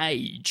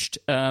pre-aged?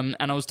 And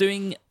I was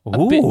doing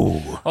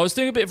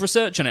a bit of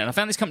research on it, and I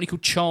found this company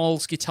called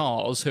Charles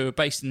Guitars, who are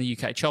based in the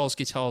UK,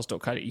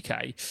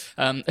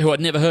 charlesguitars.co.uk, who I'd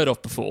never heard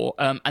of before,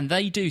 and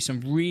they do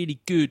some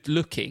really good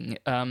looking,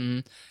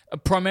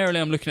 primarily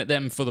I'm looking at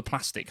them for the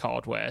plastic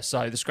hardware,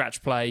 so the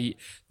scratch plate,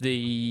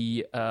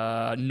 the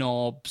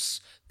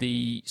knobs,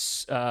 the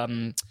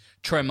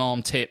trem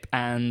arm tip,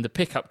 and the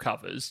pickup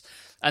covers.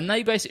 And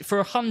they basically,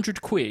 for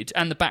 £100,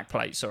 and the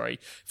backplate,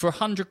 for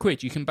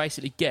 £100, you can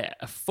basically get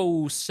a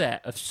full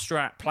set of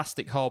Strat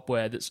plastic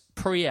hardware that's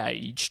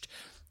pre-aged,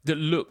 that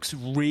looks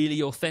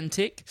really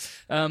authentic.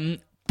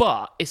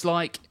 But it's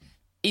like,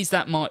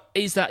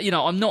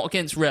 I'm not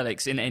against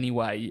relics in any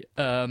way.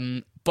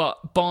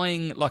 But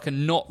buying like a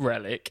not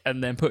relic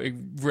and then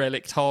putting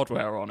relic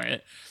hardware on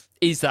it,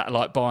 is that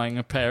like buying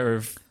a pair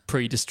of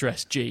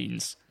pre-distressed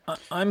jeans?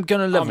 I'm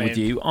going to level with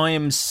you. I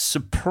am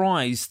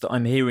surprised that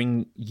I'm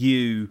hearing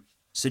you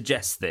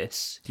suggests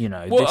this.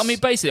 Well, this... I mean,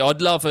 basically,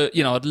 I'd love a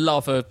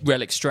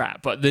relic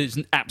Strat, but there's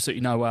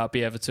absolutely no way I'd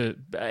be ever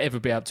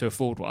be able to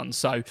afford one.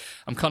 So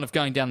I'm kind of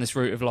going down this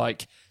route of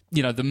like,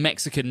 the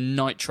Mexican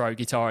Nitro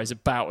guitar is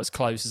about as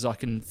close as I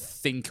can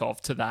think of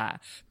to that.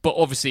 But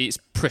obviously, it's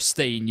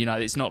pristine.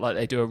 It's not like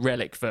they do a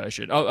relic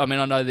version. I mean,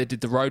 I know they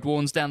did the Road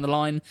Warns down the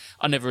line.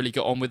 I never really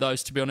got on with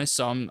those, to be honest.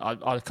 So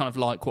I kind of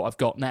like what I've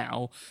got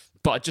now,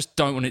 but I just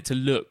don't want it to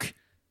look,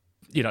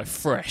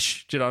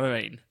 fresh. Do you know what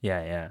I mean?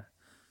 Yeah.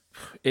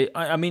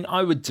 I mean,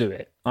 I would do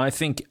it. I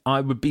think I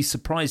would be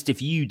surprised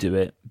if you do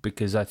it,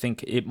 because I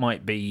think it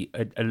might be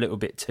a little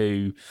bit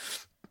too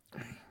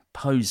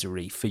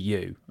posery for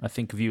you. I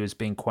think of you as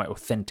being quite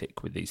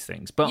authentic with these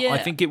things, but yeah. I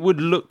think it would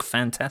look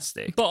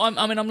fantastic. But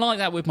I'm like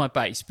that with my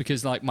bass,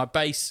 because like my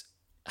bass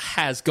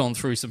has gone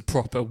through some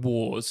proper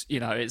wars.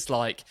 It's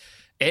like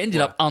it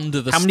ended up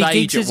under the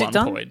stage at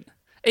one point.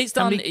 It's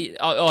done.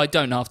 I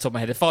don't know off the top of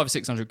my head. 500 or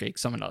 600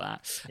 gigs, something like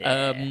that.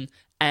 Yeah.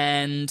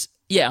 And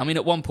yeah, I mean,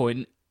 at one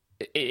point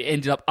it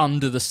ended up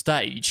under the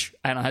stage,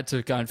 and I had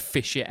to go and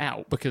fish it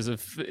out because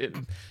of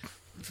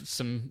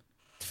some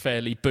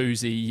fairly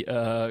boozy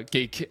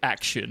gig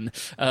action,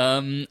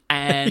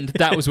 and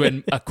that was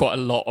when quite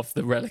a lot of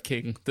the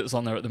relicking that's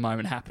on there at the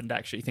moment happened,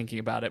 actually, thinking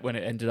about it, when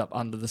it ended up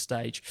under the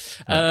stage.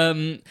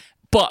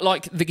 But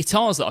like the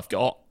guitars that I've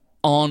got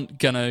aren't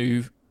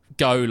gonna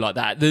go like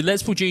that. The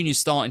Les Paul Junior is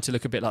starting to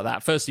look a bit like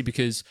that, firstly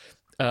because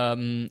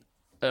an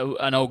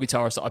old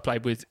guitarist that I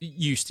played with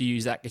used to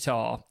use that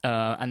guitar,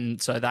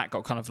 and so that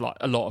got kind of like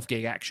a lot of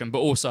gig action, but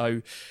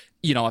also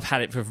I've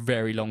had it for a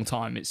very long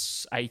time.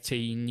 It's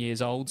 18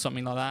 years old,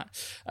 something like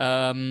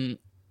that.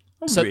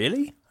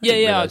 Really?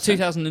 Yeah,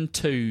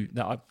 2002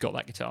 that I got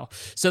that guitar.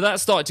 So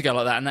that started to go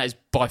like that, and that is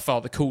by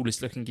far the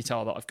coolest looking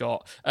guitar that I've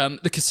got.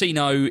 The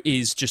Casino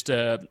is just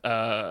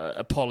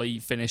a poly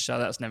finish, so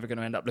that's never going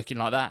to end up looking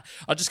like that.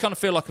 I just kind of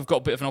feel like I've got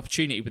a bit of an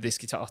opportunity with this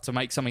guitar to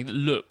make something that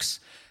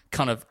looks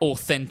kind of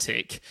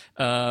authentic,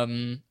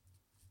 and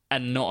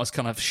not as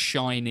kind of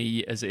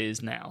shiny as it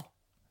is now.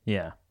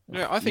 Yeah.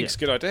 Yeah, I think it's a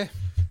good idea.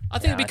 I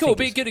think it'd be cool. It'd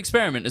be a good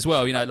experiment as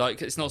well.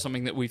 Like it's not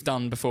something that we've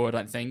done before, I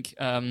don't think.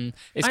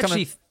 It's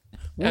Actually,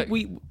 kind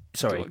of...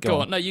 Sorry,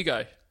 go on. No, you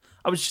go.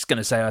 I was just going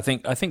to say, I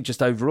think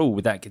just overall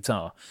with that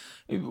guitar,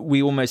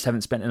 we almost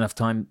haven't spent enough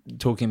time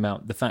talking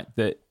about the fact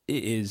that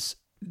this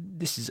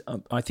is,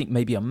 I think,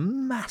 maybe a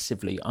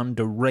massively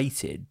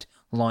underrated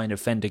line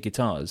of Fender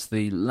guitars,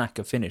 the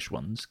lacquer finish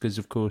ones, because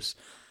of course,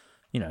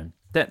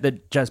 that the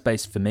Jazz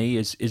Bass for me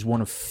is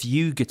one of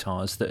few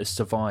guitars that has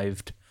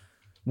survived.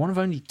 One of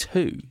only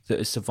two that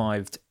has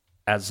survived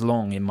as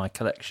long in my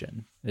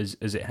collection as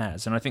it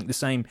has. And I think the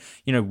same,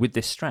 with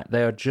this Strat,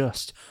 they are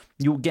just,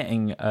 you're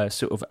getting a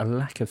sort of a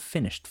lack of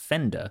finished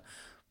Fender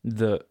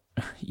that,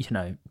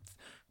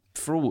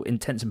 for all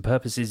intents and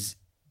purposes,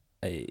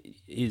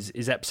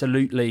 is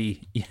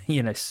absolutely,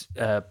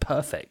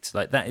 perfect.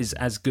 Like that is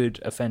as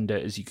good a Fender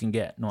as you can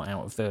get, not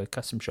out of the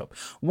custom shop.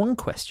 One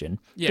question,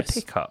 yes.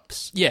 The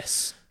pickups.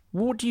 Yes.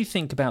 What do you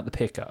think about the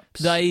pickups?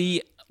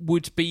 They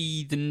would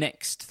be the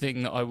next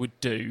thing that I would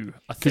do,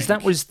 I think.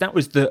 Because that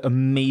was the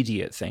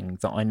immediate thing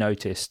that I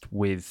noticed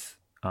with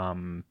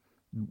my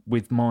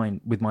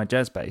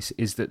Jazz Bass,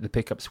 is that the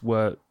pickups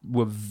were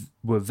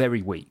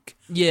very weak.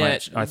 Yeah,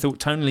 I thought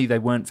tonally they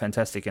weren't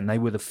fantastic, and they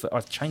were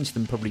I've changed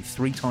them probably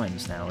 3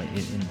 times now in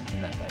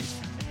that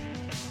bass.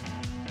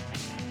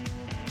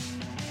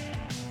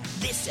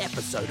 This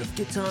episode of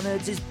Guitar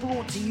Nerds is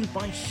brought to you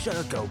by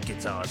Shergold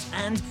Guitars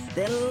and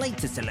their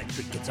latest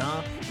electric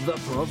guitar, the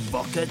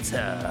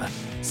Provocateur.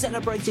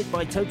 Celebrated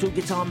by Total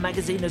Guitar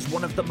Magazine as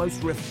one of the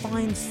most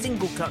refined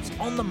single cuts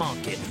on the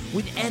market,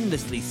 with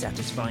endlessly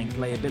satisfying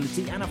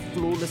playability and a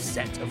flawless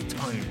set of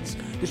tones.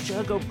 The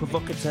Shergold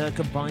Provocateur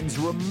combines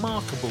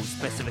remarkable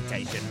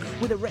specification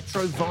with a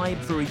retro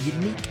vibe through a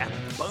unique and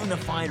bona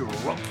fide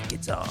rock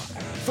guitar.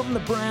 From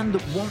the brand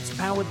that once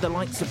powered the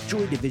likes of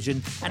Joy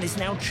Division and is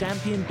now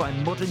championed by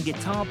modern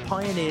guitar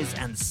pioneers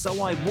and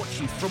So I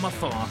Watch You From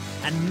Afar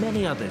and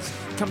many others,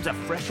 comes a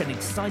fresh and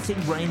exciting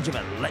range of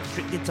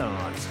electric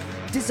guitars.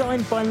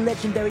 Designed by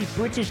legendary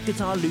British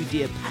guitar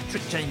luthier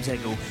Patrick James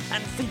Eggle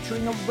and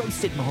featuring a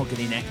roasted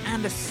mahogany neck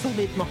and a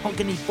solid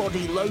mahogany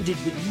body loaded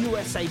with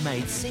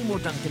USA-made Seymour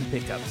Duncan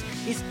pickups,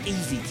 it's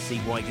easy to see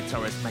why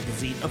Guitarist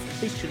Magazine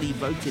officially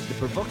voted the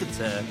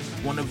Provocateur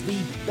one of the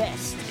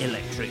best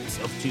electrics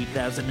of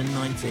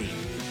 2019.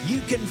 You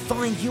can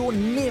find your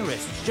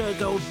nearest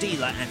Shergold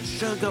dealer at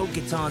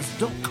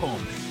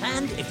shergoldguitars.com.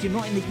 And if you're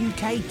not in the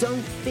UK,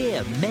 don't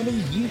fear.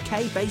 Many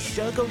UK-based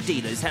Shergold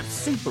dealers have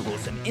super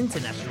awesome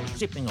international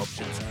shipping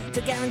options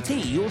to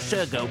guarantee your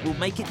Shergold will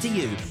make it to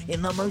you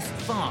in the most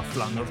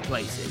far-flung of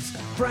places.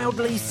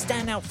 Proudly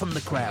stand out from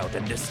the crowd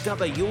and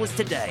discover yours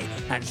today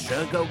at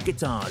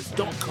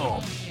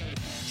shergoldguitars.com.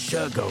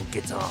 Shergold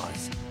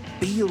Guitars.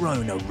 Be your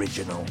own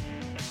original.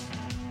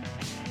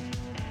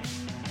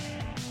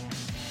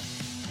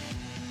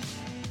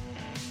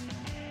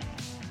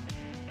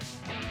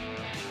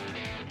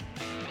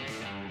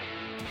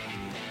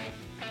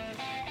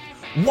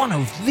 one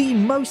of the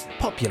most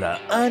popular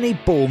Ernie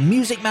Ball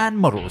Music Man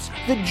models,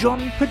 the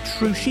John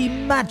Petrucci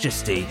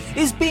Majesty,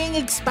 is being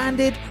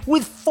expanded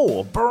with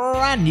 4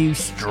 brand new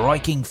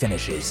striking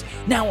finishes,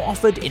 now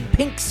offered in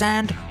Pink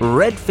Sand,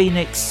 Red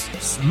Phoenix,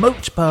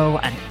 Smoked Pearl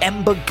and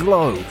Ember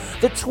Glow.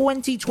 The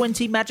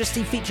 2020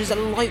 Majesty features a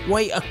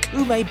lightweight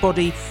Akume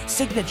body,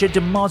 signature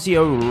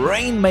DiMarzio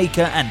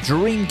Rainmaker and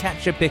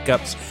Dreamcatcher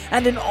pickups,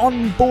 and an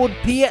onboard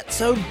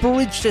piezo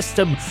bridge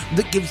system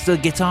that gives the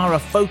guitar a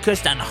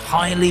focused and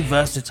highly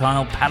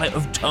versatile palette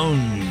of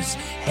tones.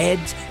 Head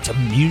to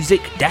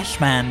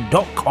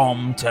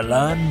music-man.com to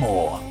learn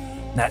more.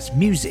 That's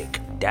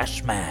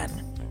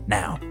music-man.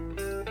 Now,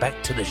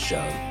 back to the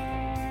show.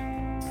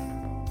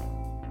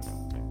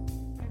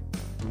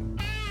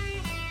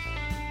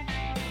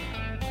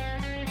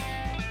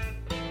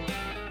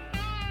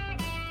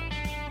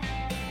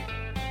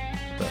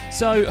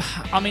 So,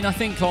 I mean, I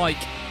think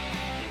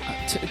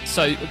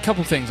so a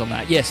couple of things on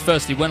that. Yes,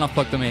 firstly, when I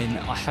plugged them in,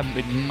 I haven't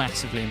been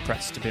massively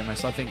impressed, to be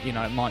honest. I think, it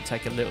might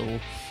take a little,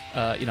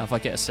 if I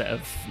get a set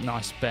of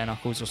nice bare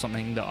knuckles or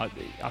something that I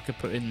could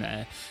put in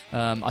there,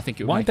 I think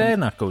it would Why make bare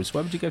knuckles?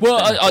 Why would you go for Well,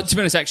 bare knuckles? to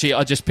be honest, actually,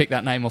 I just picked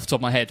that name off the top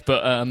of my head,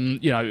 but,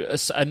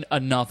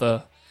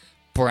 another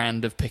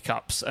brand of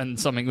pickups and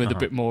something with a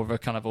bit more of a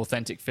kind of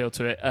authentic feel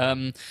to it.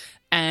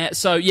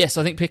 So yes,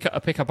 I think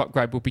a pickup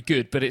upgrade will be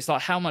good, but it's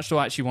like, how much do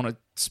I actually want to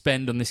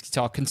spend on this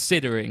guitar,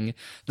 considering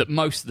that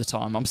most of the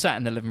time I'm sat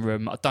in the living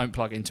room, I don't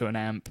plug into an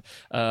amp.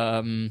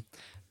 Do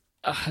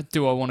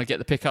I want to get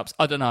the pickups?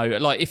 I don't know.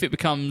 Like, if it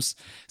becomes...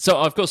 So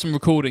I've got some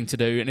recording to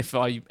do, and if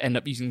I end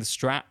up using the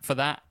Strat for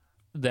that,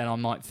 then I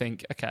might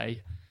think,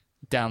 okay,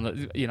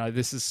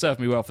 this has served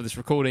me well for this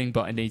recording,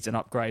 but it needs an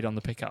upgrade on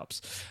the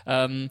pickups.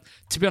 To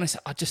be honest,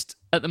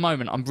 at the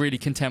moment, I'm really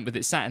content with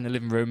it sat in the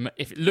living room.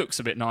 If it looks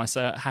a bit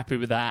nicer, happy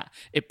with that.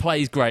 It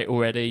plays great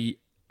already,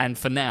 and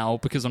for now,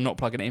 because I'm not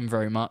plugging it in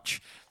very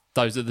much,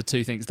 those are the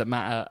two things that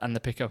matter, and the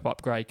pickup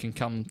upgrade can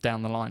come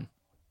down the line.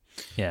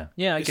 Yeah,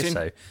 I guess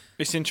so.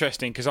 It's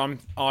interesting because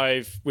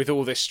I've with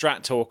all this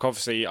Strat talk,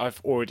 obviously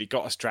I've already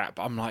got a Strat,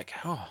 but I'm like,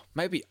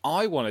 maybe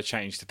I want to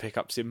change the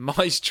pickups in my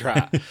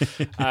Strat,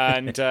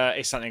 and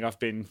it's something I've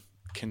been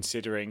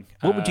considering.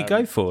 What would you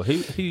go for?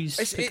 Who's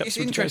It's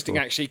interesting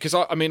actually, because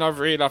I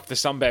really love the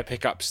Sunbear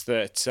pickups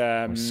that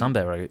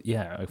Sunbear,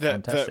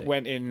 fantastic. that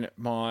went in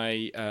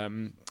my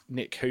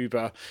Nick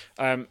Huber.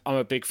 I'm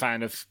a big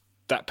fan of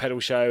that pedal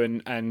show,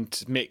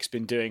 and Mick's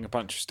been doing a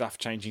bunch of stuff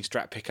changing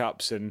Strat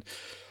pickups, and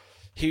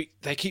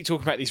they keep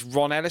talking about these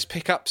Ron Ellis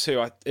pickups,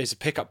 who is a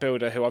pickup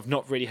builder who I've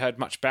not really heard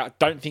much about.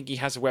 Don't think he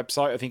has a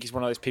website. I think he's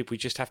one of those people you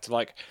just have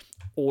to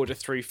order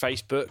through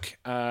Facebook.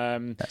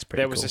 That's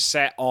pretty There was a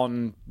set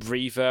on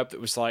Reverb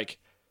that was like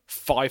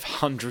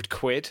 500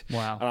 quid.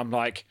 Wow. And I'm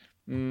like,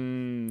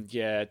 don't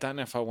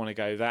know if I want to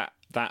go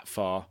that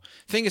far.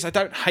 Thing is, I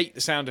don't hate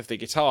the sound of the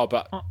guitar,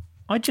 but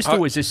I just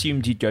always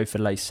assumed you'd go for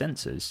lace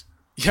sensors.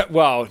 Yeah,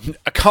 well,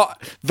 I can't.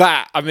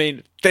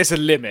 There's a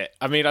limit.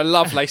 I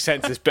love lace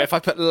sensors, but if I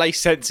put lace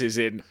sensors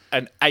in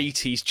an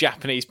 80s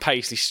Japanese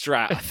Paisley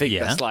Strat, I think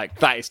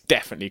that is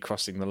definitely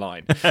crossing the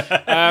line.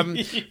 But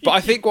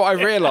I think what I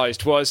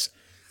realised was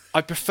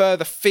I prefer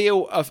the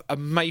feel of a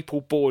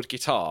maple board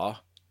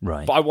guitar,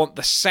 right? But I want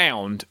the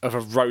sound of a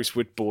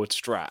rosewood board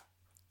Strat.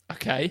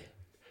 Okay.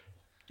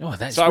 Oh,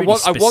 that's so really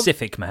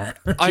specific, man.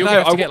 I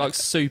know. I get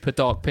super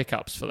dark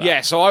pickups for that. Yeah,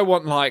 so I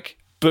want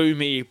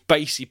boomy,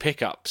 bassy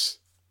pickups.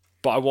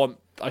 But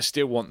I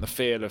still want the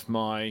feel of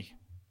my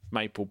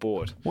maple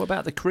board. What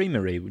about the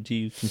Creamery? Would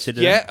you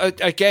consider? Yeah,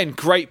 again,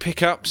 great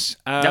pickups.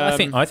 I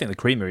think the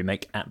Creamery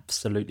make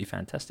absolutely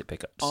fantastic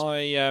pickups.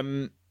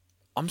 I'm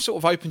sort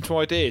of open to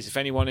ideas. If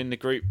anyone in the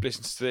group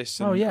listens to this,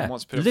 and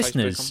wants to put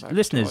listeners,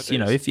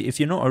 if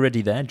you're not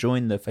already there,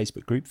 join the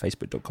Facebook group,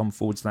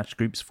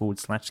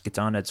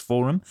 facebook.com/groups/Guitar Nerds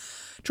Forum.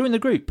 Join the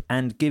group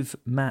and give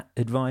Matt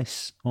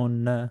advice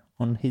on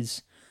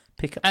his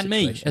pickup and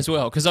situation. Me as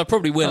well, because I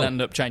probably will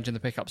end up changing the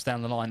pickups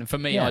down the line. And for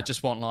me, I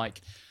just want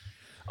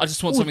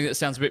something that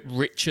sounds a bit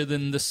richer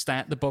than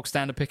the bog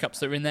standard pickups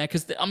that are in there,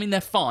 because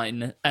they're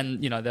fine,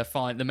 and they're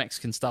fine. The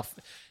Mexican stuff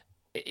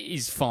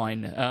is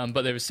fine,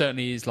 but there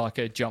certainly is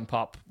a jump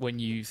up when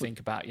you think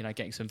about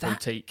getting some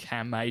boutique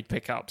handmade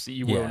pickups.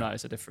 You will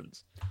notice a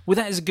difference. Well,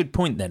 that is a good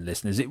point then,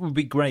 listeners. It would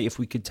be great if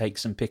we could take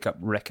some pickup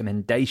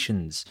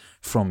recommendations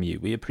from you.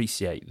 We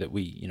appreciate that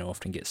we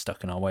often get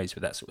stuck in our ways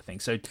with that sort of thing.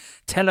 So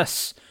tell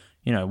us,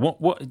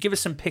 what give us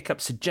some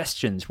pickup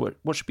suggestions. What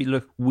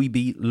should we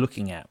be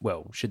looking at?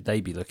 Well, should they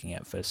be looking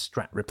at for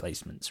Strat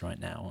replacements right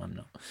now? I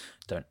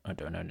don't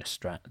own a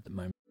Strat at the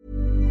moment.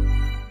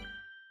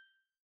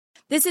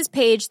 This is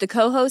Paige, the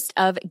co-host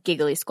of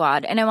Giggly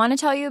Squad, and I want to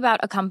tell you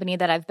about a company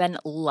that I've been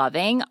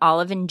loving,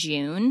 Olive &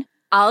 June.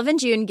 Olive &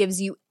 June gives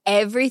you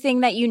everything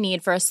that you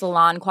need for a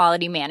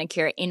salon-quality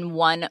manicure in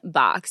one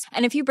box.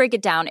 And if you break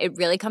it down, it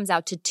really comes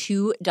out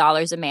to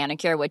 $2 a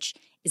manicure, which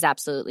is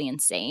absolutely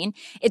insane.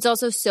 It's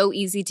also so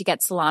easy to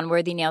get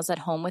salon-worthy nails at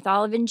home with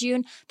Olive &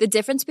 June. The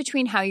difference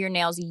between how your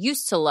nails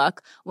used to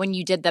look when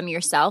you did them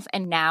yourself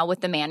and now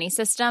with the Mani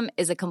system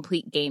is a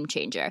complete game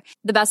changer.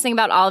 The best thing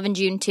about Olive &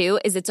 June, too,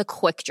 is it's a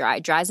quick dry.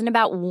 Dries in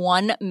about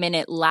 1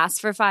 minute, lasts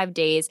for 5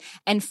 days,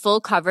 and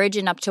full coverage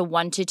in up to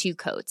 1 to 2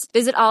 coats.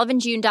 Visit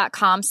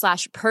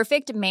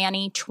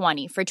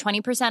oliveandjune.com/perfectmani20 for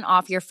 20%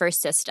 off your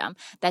first system.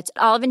 That's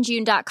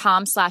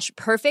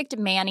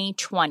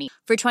oliveandjune.com/perfectmani20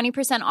 for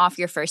 20% off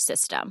your first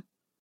system.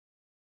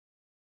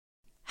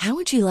 How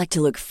would you like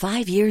to look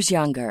 5 years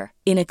younger?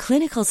 In a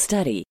clinical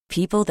study,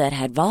 people that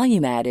had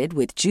volume added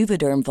with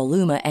Juvederm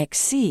Voluma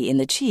XC in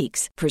the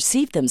cheeks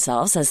perceived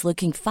themselves as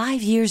looking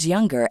 5 years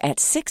younger at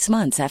 6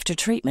 months after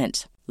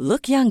treatment.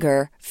 Look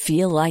younger,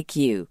 feel like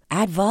you.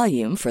 Add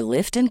volume for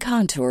lift and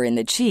contour in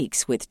the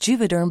cheeks with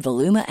Juvederm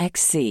Voluma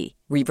XC.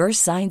 Reverse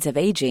signs of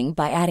aging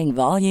by adding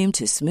volume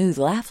to smooth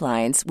laugh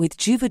lines with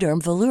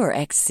Juvederm Volure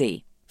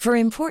XC. For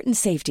important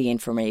safety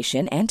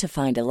information and to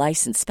find a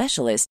licensed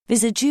specialist,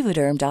 visit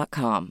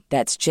Juvederm.com.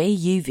 That's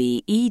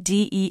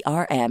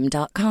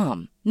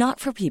JUVEDERM.com.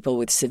 Not for people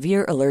with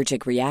severe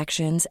allergic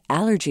reactions,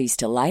 allergies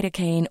to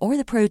lidocaine, or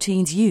the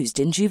proteins used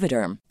in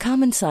Juvederm.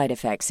 Common side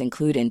effects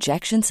include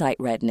injection site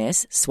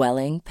redness,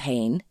 swelling,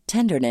 pain,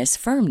 tenderness,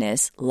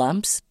 firmness,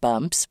 lumps,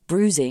 bumps,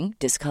 bruising,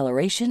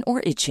 discoloration,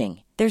 or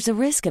itching. There's a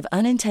risk of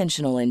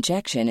unintentional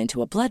injection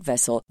into a blood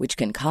vessel, which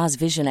can cause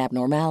vision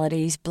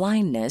abnormalities,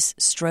 blindness,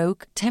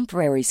 stroke,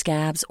 temporary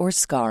scabs, or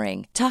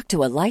scarring. Talk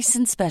to a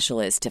licensed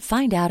specialist to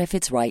find out if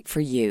it's right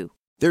for you.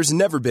 There's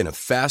never been a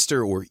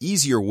faster or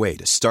easier way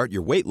to start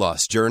your weight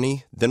loss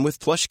journey than with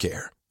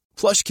PlushCare.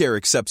 PlushCare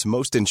accepts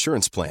most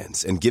insurance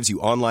plans and gives you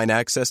online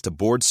access to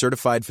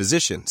board-certified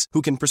physicians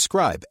who can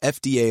prescribe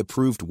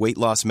FDA-approved weight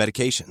loss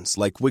medications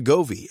like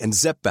Wegovy and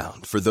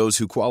Zepbound for those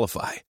who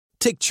qualify.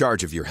 Take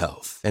charge of your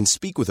health and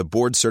speak with a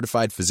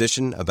board-certified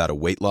physician about a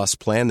weight loss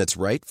plan that's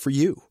right for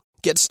you.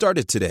 Get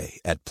started today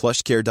at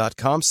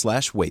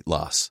plushcare.com/weight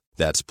loss.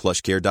 That's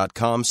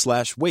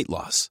plushcare.com/weight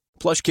loss.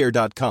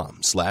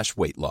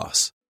 plushcare.com/weight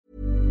loss.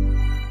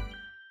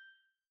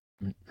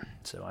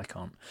 So I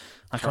can't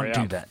Hurry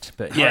do up. that.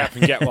 But Hurry up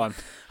and get one.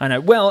 I know.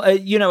 Well,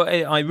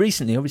 I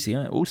recently, obviously,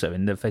 also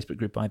in the Facebook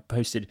group, I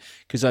posted,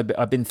 because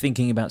I've been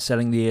thinking about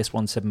selling the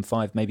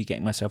ES175, maybe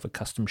getting myself a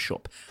custom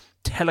shop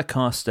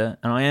Telecaster,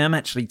 and I am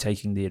actually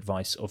taking the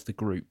advice of the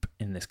group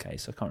in this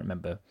case. I can't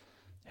remember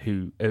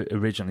who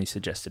originally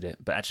suggested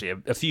it, but actually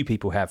a few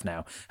people have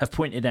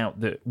pointed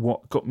out that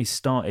what got me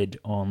started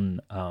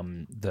on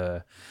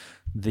the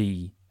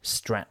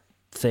Strat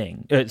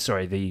thing,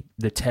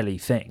 the Telly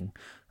thing,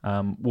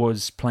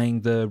 was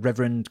playing the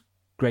Reverend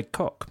Greg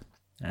Koch,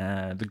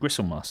 the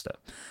Gristle Master,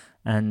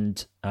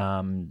 and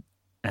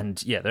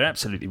yeah, they're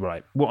absolutely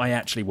right. What I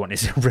actually want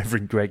is a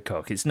Reverend Greg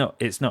Koch. It's not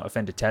a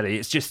Fender Telly.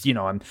 It's just,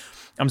 I'm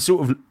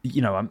sort of,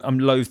 I'm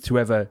loath to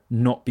ever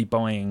not be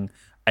buying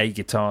a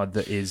guitar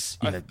that is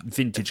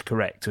vintage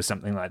correct or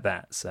something like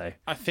that. So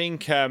I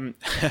think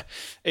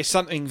it's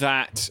something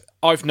that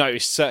I've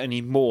noticed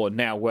certainly more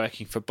now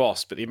working for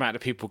Boss, but the amount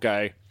of people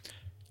go,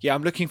 yeah,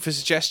 I'm looking for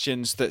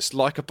suggestions that's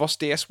like a Boss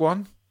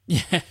DS1.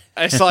 Yeah.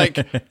 It's like,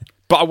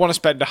 but I want to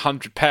spend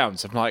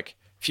 £100. I'm like,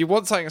 if you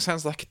want something that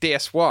sounds like a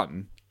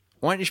DS1,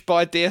 why don't you just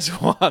buy a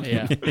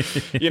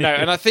DS1? Yeah.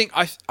 And I think,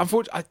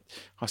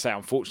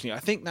 unfortunately, I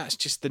think that's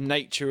just the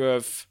nature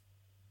of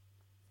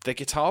the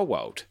guitar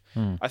world.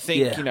 I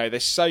think,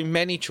 there's so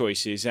many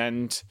choices,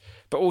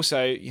 but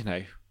also,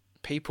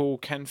 people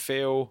can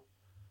feel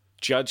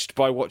judged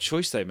by what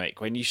choice they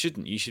make when you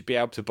shouldn't. You should be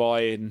able to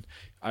buy and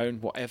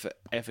own whatever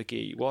gear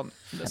you want.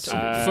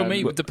 For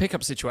me, with the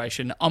pickup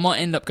situation, I might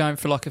end up going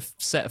for like a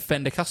set of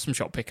Fender custom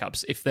shop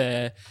pickups if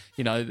they're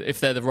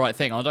the right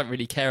thing. I don't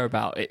really care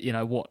about it,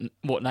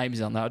 what name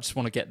is on there. I just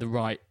want to get the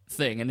right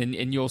thing. And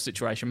in your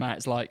situation, Matt,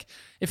 it's like,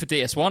 if a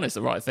DS1 is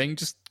the right thing,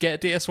 just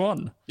get a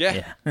DS1.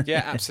 Yeah,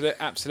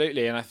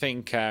 absolutely. And I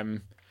think,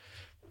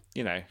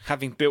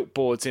 having built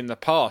boards in the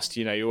past,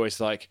 you're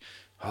always like,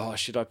 oh,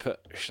 should I put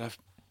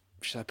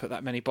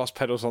that many Boss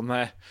pedals on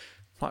there?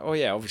 Like, well,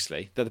 yeah,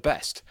 obviously they're the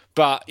best,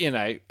 but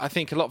I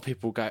think a lot of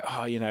people go,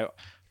 oh,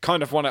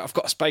 kind of want to. I've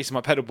got a space on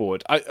my pedal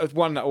board.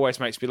 One that always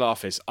makes me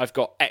laugh is I've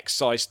got X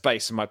size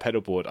space on my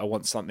pedal board. I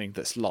want something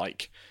that's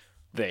like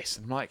this.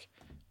 I'm like,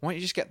 why don't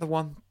you just get the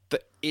one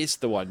that is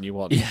the one you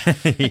want?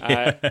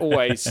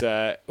 Always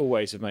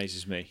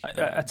amazes me.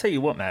 I tell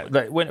you what, Matt.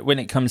 Like when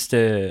it comes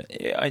to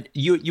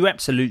you're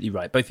absolutely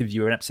right. Both of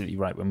you are absolutely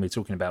right when we're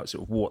talking about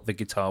sort of what the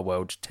guitar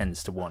world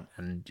tends to want,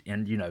 and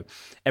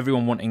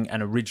everyone wanting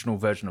an original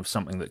version of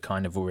something that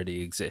kind of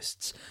already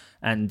exists.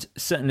 And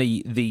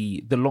certainly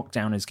the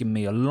lockdown has given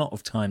me a lot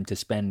of time to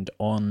spend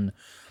on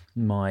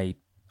my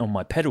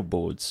pedal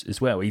boards as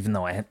well. Even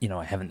though I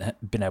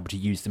haven't been able to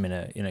use them in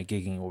a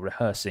gigging or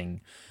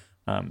rehearsing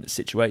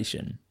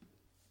situation.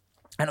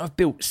 And I've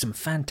built some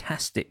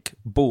fantastic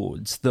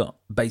boards that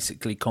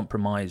basically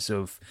compromise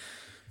of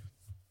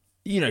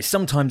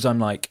sometimes I'm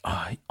like,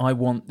 I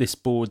want this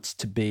board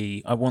to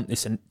be, I want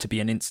this to be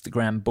an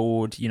Instagram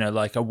board,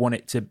 like I want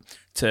it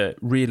to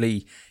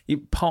really,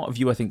 part of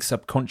you, I think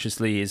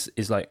subconsciously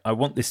is like, I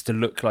want this to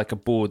look like a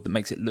board that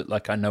makes it look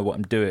like I know what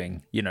I'm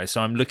doing,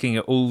 so I'm looking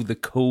at all the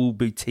cool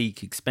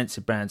boutique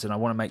expensive brands and I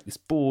want to make this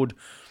board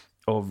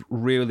of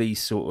really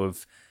sort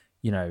of,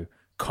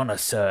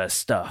 connoisseur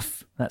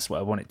stuff. That's what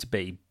I want it to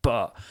be.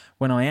 But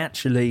when I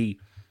actually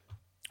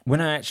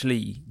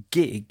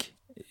gig,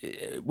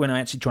 when I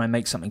actually try and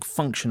make something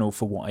functional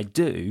for what I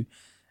do,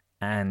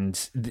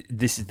 and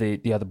this is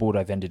the other board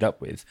I've ended up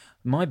with.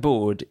 My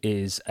board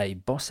is a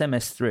Boss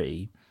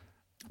MS3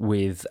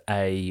 with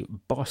a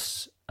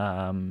Boss,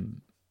 what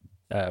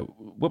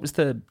was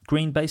the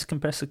green bass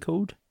compressor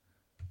called?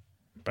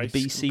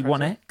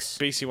 BC1X?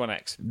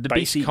 BC1X.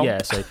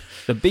 The so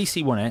the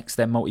BC1X,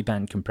 their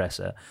multi-band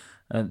compressor.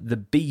 The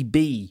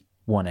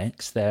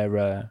BB1X,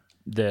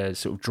 their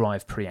sort of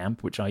drive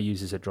preamp, which I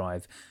use as a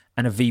drive,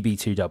 and a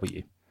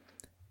VB2W.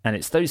 And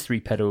it's those three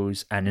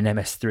pedals and an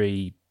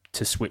MS3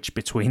 to switch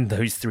between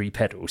those three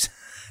pedals.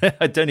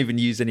 I don't even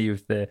use any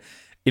of the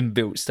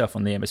inbuilt stuff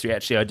on the MS3.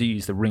 Actually, I do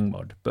use the ring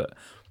mod,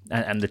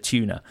 and the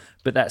tuner,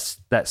 but that's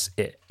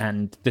it.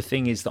 And the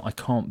thing is that I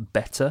can't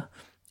better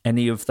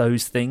any of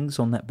those things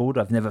on that board.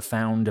 I've never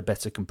found a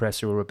better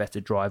compressor or a better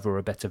drive or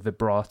a better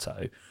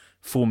vibrato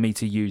for me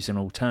to use an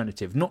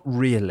alternative. Not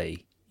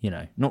really,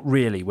 not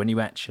really when you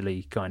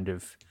actually kind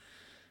of,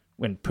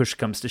 when push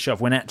comes to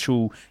shove, when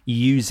actual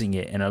using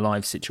it in a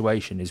live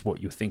situation is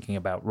what you're thinking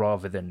about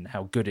rather than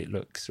how good it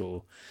looks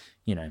or,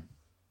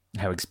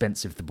 how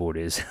expensive the board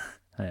is.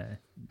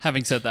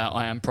 Having said that,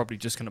 I am probably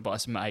just going to buy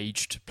some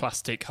aged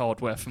plastic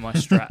hardware for my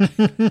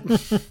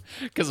Strat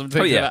because I'm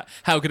thinking about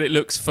how good it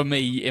looks for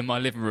me in my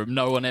living room.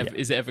 No one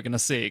is ever going to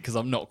see it because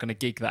I'm not going to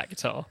gig that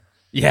guitar.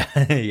 Yeah,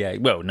 yeah.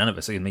 Well, none of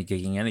us are going to be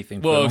gigging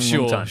anything for a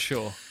long time.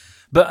 Sure.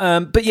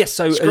 But yes.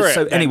 So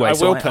anyway,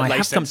 I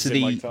have come to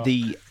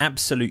the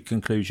absolute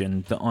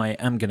conclusion that I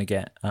am going to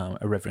get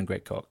a Reverend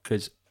Greatcock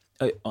because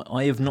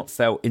I have not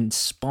felt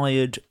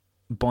inspired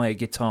by a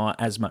guitar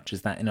as much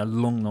as that in a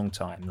long, long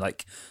time.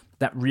 Like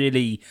that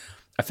really,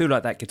 I feel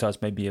like that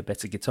guitar's made me a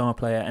better guitar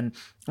player, and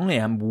I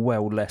am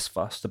well less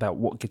fussed about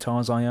what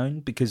guitars I own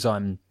because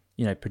I'm,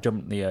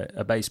 predominantly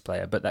a bass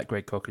player. But that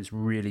Greatcock has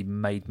really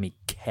made me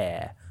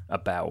care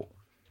about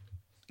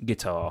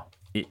guitar,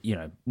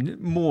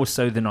 more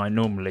so than I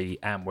normally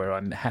am, where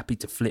I'm happy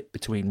to flip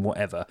between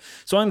whatever.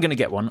 So I'm going to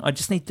get one. I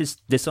just need to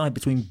decide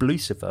between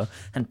Blucifer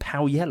and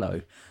Pal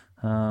Yellow.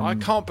 I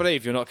can't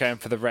believe you're not going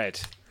for the red.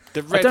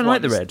 The red I don't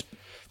like the red.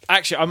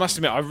 Actually, I must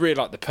admit, I really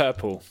like the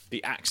purple,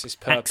 the Axis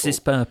purple. Axis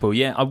purple,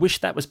 yeah. I wish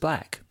that was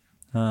black.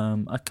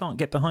 I can't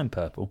get behind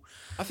purple.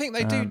 I think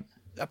they do.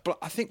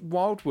 I think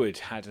Wildwood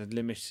had a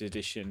limited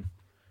edition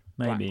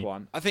black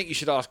one. I think you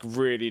should ask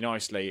really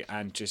nicely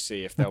and just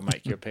see if they'll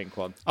make you a pink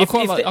one. I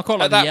quite like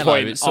the yellow.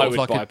 Point, it's sort of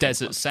like a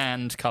desert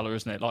sand colour,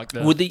 isn't it? Like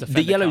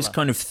the yellow's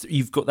kind of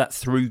you've got that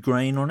through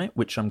grain on it,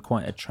 which I'm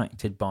quite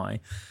attracted by.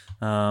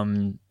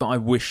 But I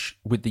wish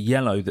with the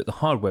yellow that the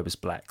hardware was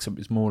black, so it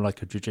was more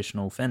like a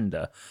traditional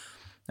Fender.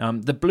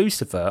 The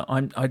Blucifer,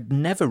 I'd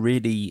never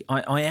really.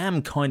 I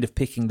am kind of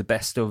picking the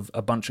best of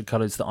a bunch of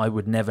colours that I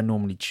would never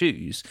normally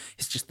choose.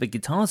 It's just the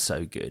guitar's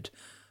so good.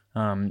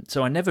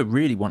 So I never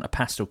really want a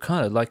pastel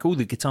colour. Like all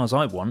the guitars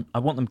I want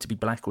them to be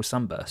black or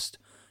sunburst,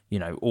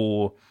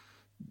 or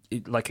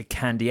like a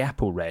candy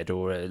apple red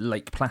or a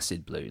Lake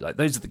Placid blue. Like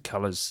those are the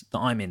colours that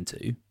I'm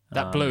into.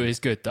 That blue is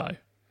good though.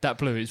 That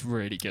blue is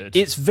really good.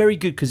 It's very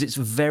good because it's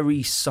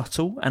very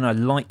subtle, and I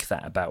like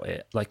that about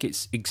it. Like,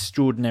 it's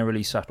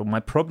extraordinarily subtle.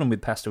 My problem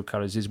with pastel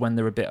colours is when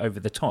they're a bit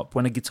over the top,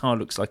 when a guitar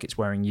looks like it's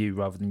wearing you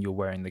rather than you're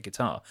wearing the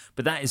guitar.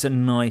 But that is a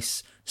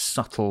nice,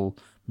 subtle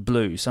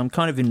blue. So I'm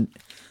kind of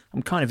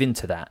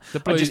into that. The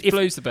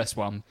blue's the best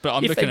one, but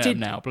I'm looking at it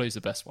now. Blue's the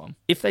best one.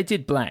 If they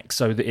did black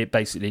so that it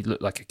basically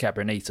looked like a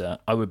Cabronita,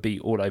 I would be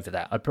all over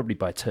that. I'd probably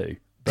buy two.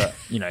 But,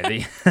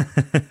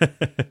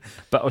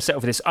 but I'll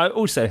settle for this. I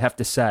also have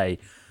to say,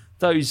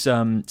 those,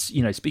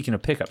 speaking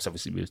of pickups,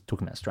 obviously we were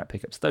talking about Strat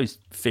pickups, those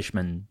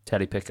Fishman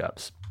Tele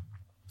pickups,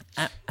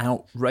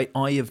 outright,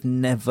 I have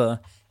never,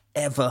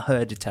 ever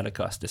heard a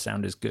Telecaster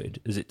sound as good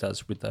as it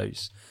does with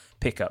those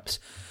pickups.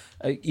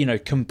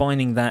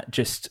 Combining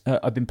that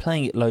I've been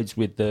playing it loads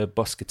with the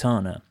Boss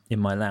Katana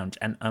in my lounge,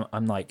 and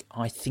I'm like,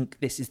 I think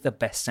this is the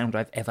best sound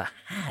I've ever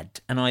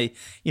had. And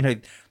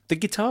the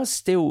guitar's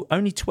still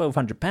only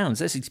 £1,200.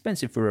 That's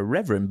expensive for a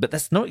Reverend, but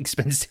that's not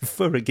expensive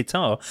for a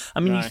guitar. I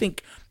mean, You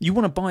think you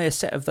want to buy a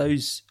set of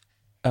those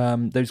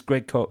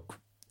Greatcock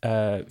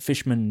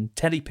Fishman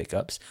Tele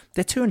pickups?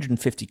 They're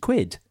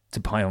 £250 to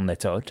buy on their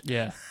Todd.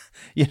 Yeah,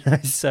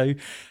 so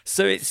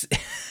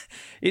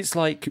it's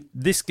like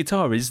this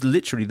guitar is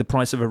literally the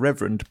price of a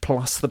Reverend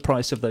plus the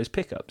price of those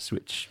pickups,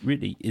 which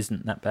really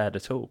isn't that bad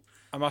at all.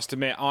 I must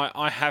admit,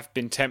 I have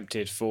been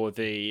tempted for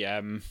the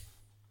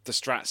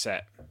Strat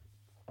set.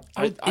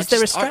 Is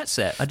there a Strat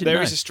set? I didn't know.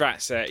 There is a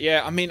Strat set.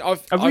 Yeah, I mean, I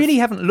really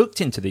haven't looked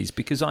into these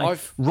because I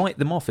write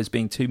them off as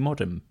being too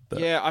modern. But.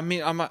 Yeah, I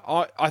mean,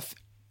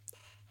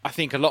 I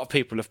think a lot of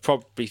people have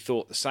probably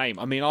thought the same.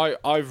 I mean,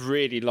 I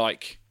really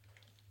like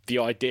the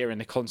idea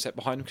and the concept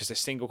behind them because they're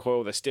single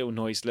coil, they're still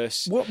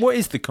noiseless. What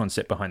is the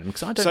concept behind them?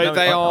 Because I don't So know.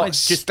 they are I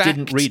just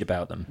didn't read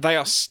about them. They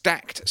are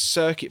stacked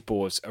circuit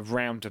boards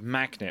around a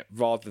magnet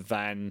rather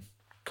than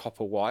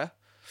copper wire.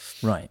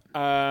 Right.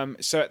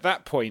 So at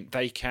that point,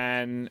 they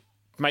can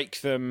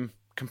make them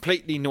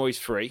completely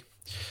noise-free.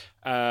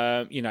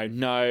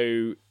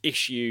 No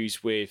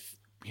issues with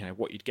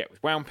what you'd get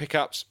with wound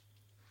pickups.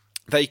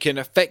 They can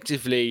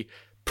effectively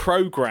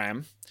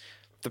program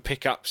the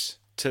pickups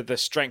to the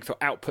strength or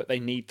output they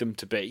need them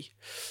to be.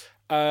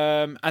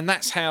 And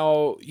that's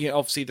how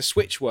obviously the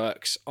switch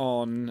works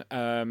on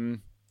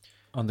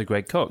the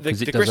Greg Koch,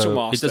 because it Gristle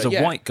does Master, it does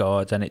a white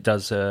guard and it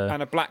does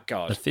and a black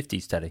guard, a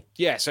 50s steady.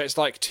 Yeah, so it's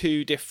like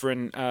two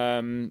different.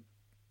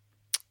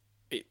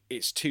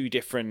 It's two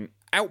different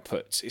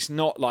outputs. It's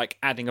not like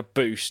adding a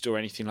boost or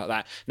anything like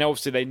that. Now,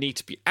 obviously, they need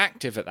to be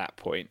active at that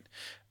point,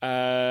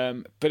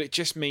 but it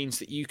just means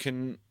that you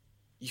can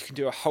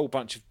do a whole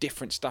bunch of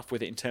different stuff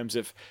with it in terms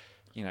of,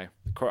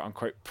 quote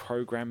unquote,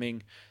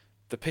 programming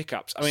the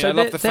pickups. I mean, So I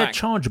love the they're fact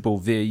chargeable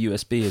via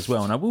USB as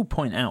well. And I will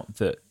point out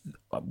that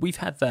we've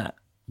had that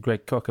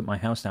Greg Koch at my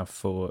house now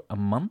for a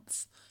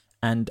month,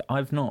 and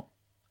I've not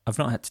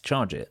had to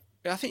charge it.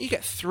 I think you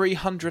get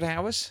 300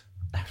 hours.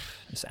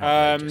 It's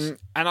outrageous.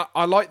 And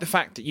I like the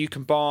fact that you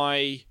can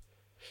buy.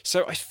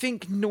 So I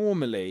think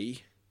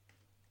normally,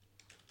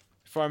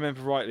 if I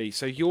remember rightly,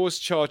 so yours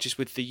charges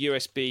with the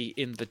USB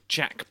in the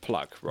jack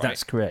plug, right?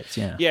 That's correct.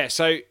 Yeah. Yeah.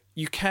 So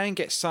you can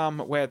get some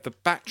where the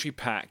battery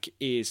pack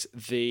is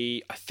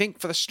I think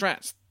for the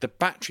Strats, the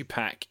battery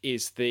pack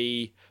is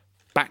the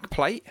back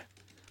plate,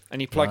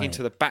 and you plug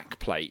into the back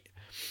plate.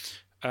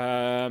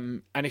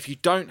 And if you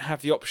don't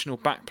have the optional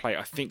back plate,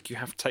 I think you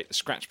have to take the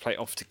scratch plate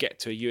off to get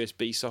to a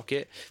USB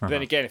socket. But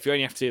then again, if you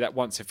only have to do that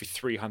once every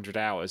 300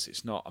 hours,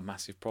 it's not a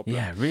massive problem.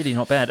 Yeah, really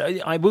not bad.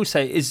 I will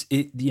say,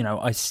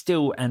 I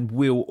still and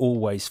will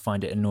always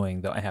find it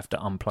annoying that I have to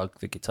unplug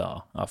the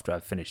guitar after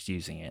I've finished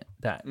using it.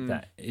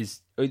 That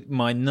is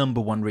my number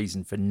one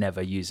reason for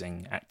never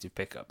using active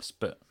pickups.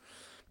 But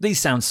these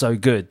sound so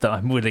good that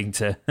I'm willing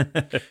to.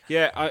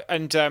 Yeah,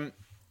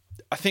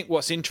 I think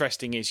what's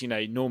interesting is,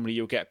 normally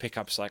you'll get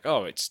pickups like,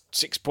 it's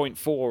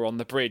 6.4 on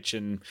the bridge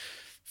and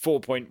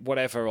 4 point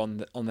whatever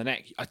on the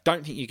neck. I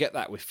don't think you get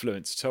that with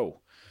Fluence at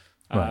all,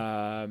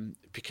 right.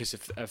 because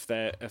of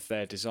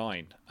their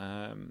design.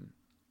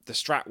 The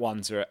Strat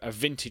ones are a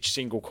vintage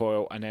single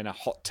coil and then a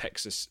hot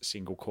Texas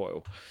single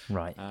coil.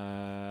 Right.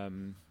 I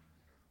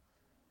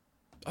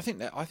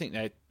think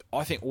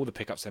all the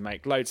pickups they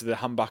make, loads of the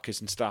humbuckers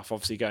and stuff,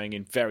 obviously going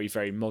in very,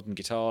 very modern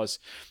guitars,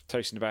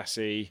 Tosin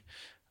Abasi.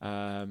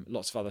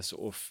 Lots of other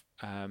sort of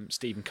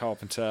Stephen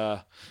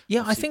Carpenter.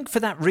 Yeah, I think for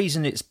that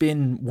reason it's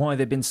been why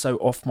they've been so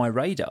off my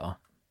radar.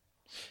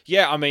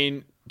 Yeah, I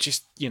mean,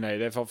 just,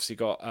 they've obviously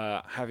got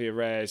Javier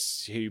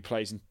Reyes, who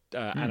plays in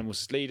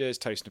Animals as Leaders,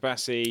 Tosin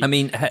Abasi. I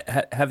mean,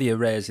 Javier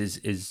Reyes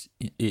is,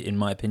 in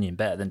my opinion,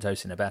 better than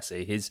Tosin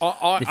Abasi.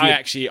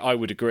 I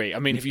would agree. I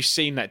mean, have you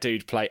seen that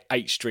dude play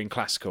 8-string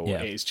classical?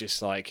 Yeah. It's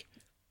just like...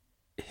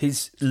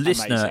 His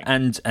listener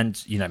amazing.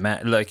 and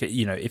Matt,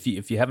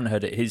 if you haven't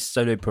heard it, his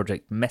solo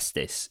project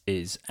Mestis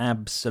is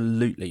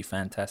absolutely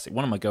fantastic.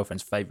 One of my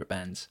girlfriend's favorite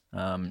bands.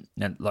 And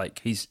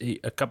he's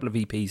a couple of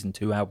EPs and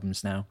 2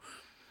 albums now.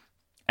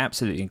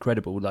 Absolutely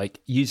incredible. Like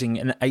using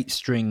an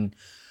 8-string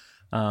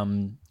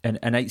an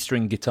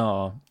 8-string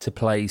guitar to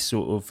play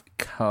sort of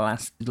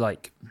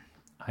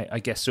I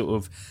guess sort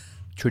of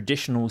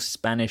traditional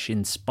Spanish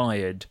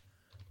inspired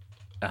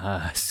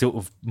sort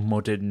of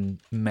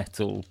modern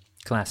metal.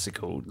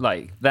 Classical,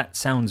 like that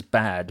sounds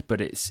bad, but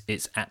it's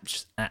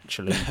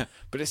actually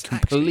but it's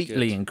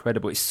completely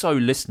incredible. It's so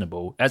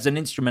listenable as an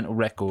instrumental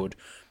record.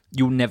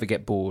 You'll never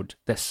get bored.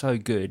 They're so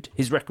good.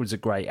 His records are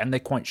great, and they're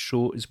quite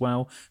short as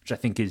well, which I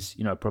think is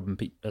a problem.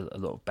 A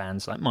lot of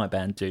bands like my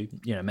band do,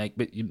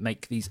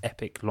 make these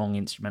epic long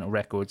instrumental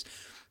records.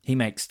 He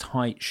makes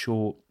tight,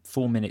 short,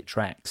 4-minute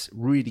tracks,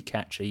 really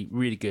catchy,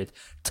 really good.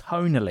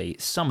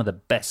 Tonally, some of the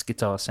best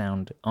guitar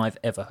sound I've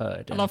ever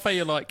heard. And I feel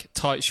you like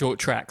tight, short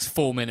tracks,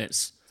 4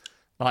 minutes.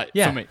 Like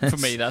Yeah, for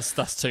me,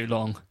 that's too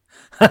long.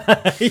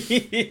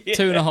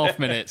 2.5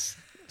 minutes.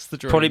 It's the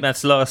dream.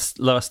 Polymath's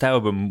last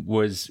album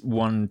was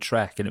 1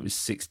 track, and it was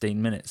 16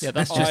 minutes. Yeah,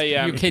 that's just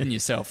you're kidding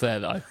yourself there,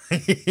 though.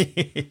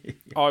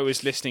 I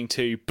was listening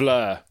to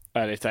Blur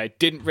earlier today.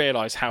 Didn't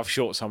realise how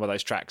short some of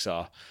those tracks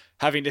are.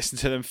 Having listened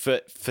to them for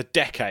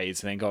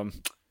decades and then gone,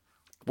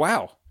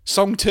 wow,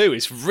 song 2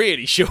 is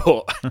really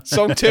short.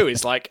 Song 2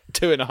 is like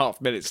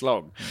 2.5 minutes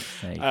long.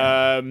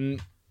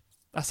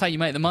 That's how you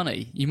make the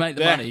money. You make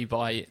the money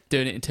by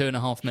doing it in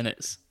 2.5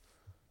 minutes.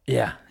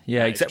 Yeah,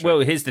 exactly. Well,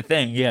 here's the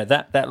thing. Yeah,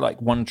 that like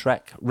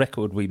 1-track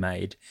record we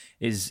made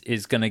is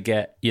going to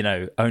get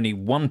only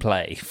 1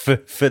 play for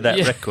that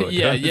record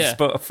on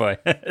Spotify,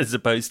 as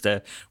opposed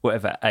to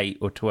whatever 8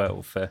 or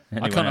 12 for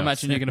anyone I can't else.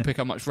 imagine you're going to pick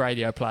up much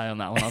radio play on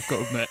that one. I've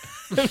got to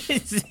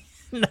admit.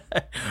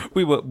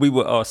 We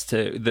were asked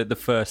to. The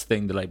first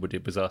thing the label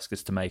did was ask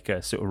us to make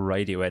a sort of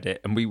radio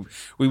edit, and we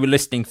were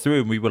listening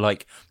through, and we were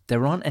like,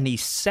 there aren't any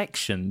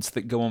sections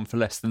that go on for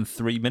less than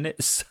 3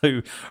 minutes,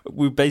 so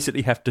we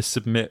basically have to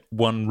submit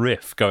one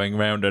riff going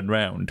round and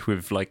round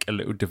with like a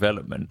little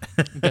development.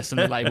 I'm guessing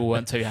the label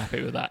weren't too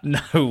happy with that.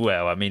 No,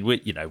 well, I mean,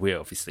 we're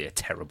obviously a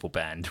terrible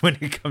band when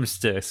it comes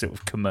to sort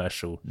of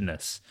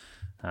commercialness.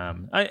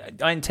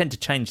 I intend to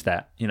change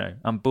that.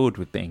 I'm bored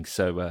with being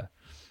so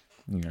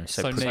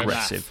So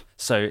progressive,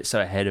 so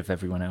ahead of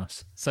everyone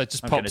else. So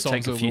just I'm pop gonna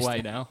songs take a all few the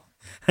way now.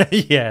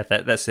 Yeah,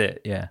 that's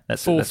it. Yeah,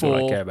 that's all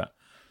I care about.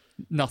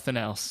 Nothing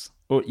else.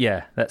 Well,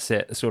 yeah, that's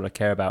it. That's all I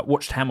care about.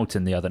 Watched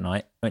Hamilton the other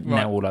night. Right.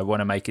 Now all I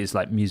want to make is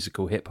like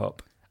musical hip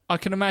hop. I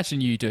can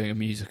imagine you doing a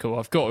musical.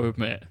 I've got to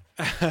admit,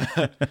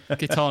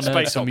 Guitar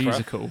Space Nerds a opera.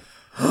 musical.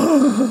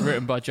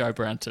 Written by Joe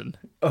Branton.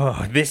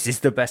 Oh, this is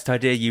the best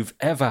idea you've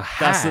ever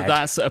had.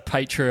 That's a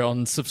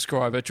Patreon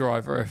subscriber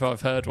driver if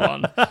I've heard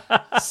one.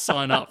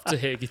 Sign up to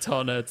hear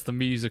Guitar Nerds the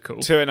musical.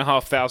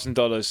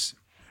 $2,500.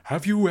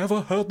 Have you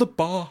ever heard the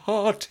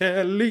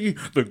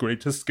Bartelli, the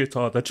greatest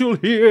guitar that you'll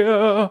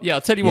hear? Yeah,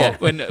 I'll tell you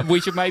what, when we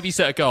should maybe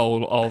set a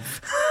goal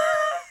of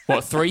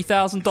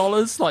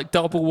 $3,000, like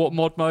double what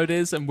Mod Mode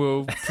is, and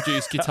we'll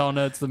produce Guitar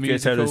Nerds the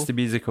musical. Guitar Nerds the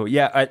musical,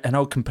 yeah, and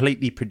I'll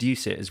completely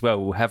produce it as well.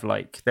 We'll have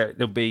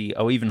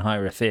I'll even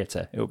hire a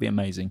theatre. It'll be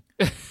amazing.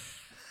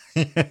 I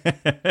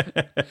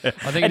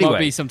think it might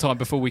be some time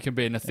before we can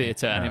be in a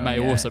theatre, and it may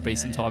also be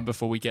some time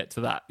before we get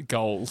to that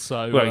goal.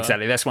 So, well,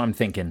 exactly. That's what I'm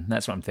thinking.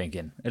 At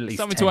least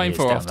something to aim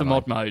for after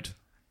Mod Mode.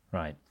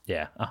 Right.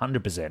 Yeah.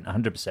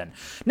 100%.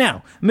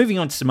 Now, moving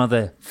on to some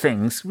other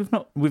things. We've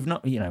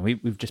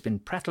we've just been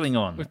prattling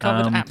on. We've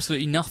covered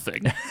absolutely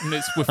nothing.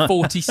 And we're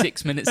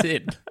 46 minutes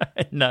in.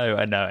 I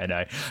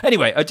know.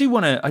 Anyway, I do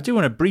want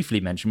to briefly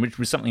mention, which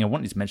was something I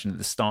wanted to mention at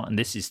the start, and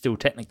this is still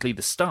technically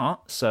the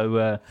start.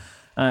 So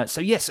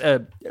yes,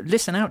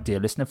 listen out, dear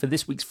listener, for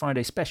this week's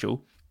Friday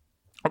special.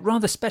 A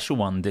rather special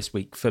one this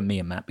week for me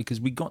and Matt,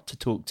 because we got to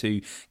talk to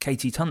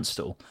Katie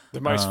Tunstall.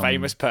 The most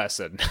famous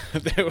person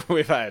that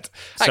we've had.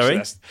 Sorry?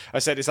 Actually, I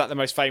said, is that the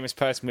most famous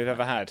person we've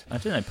ever had? I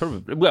don't know,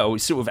 probably. Well,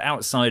 it's sort of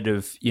outside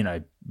of,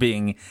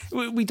 being...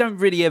 We don't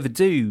really ever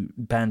do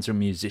bands or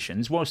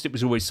musicians, whilst it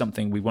was always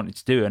something we wanted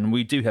to do, and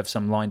we do have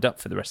some lined up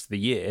for the rest of the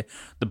year.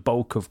 The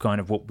bulk of kind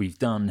of what we've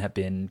done have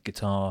been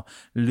guitar,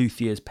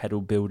 luthiers,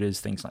 pedal builders,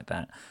 things like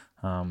that.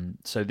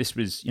 So this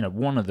was,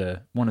 one of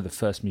the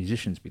first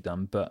musicians we've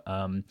done, but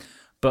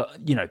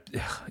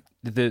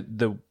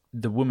the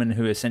woman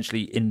who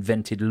essentially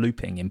invented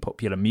looping in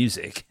popular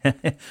music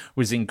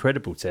was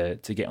incredible to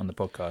get on the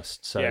podcast.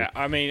 So yeah,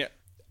 I mean,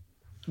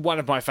 one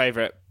of my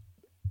favourite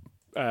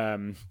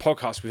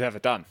podcasts we've ever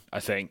done. I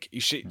think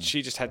she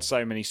just had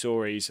so many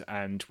stories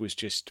and was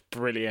just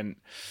brilliant.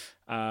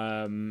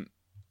 And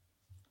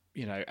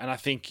I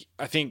think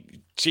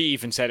she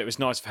even said it was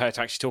nice for her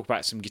to actually talk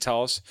about some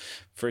guitars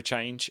for a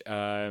change. But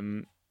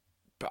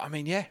I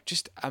mean, yeah,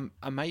 just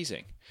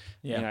amazing.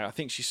 Yeah. I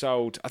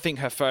think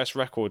her first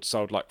record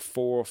sold like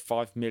 4 or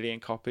 5 million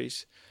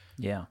copies.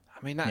 Yeah.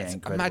 I mean,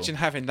 imagine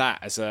having that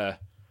as a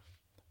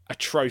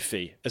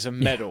trophy, as a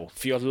medal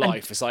for your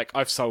life. It's like,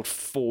 I've sold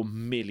 4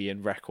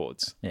 million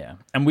records. Yeah.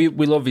 And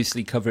we'll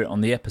obviously cover it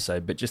on the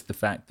episode, but just the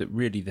fact that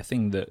really the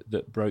thing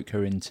that broke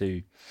her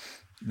into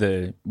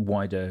the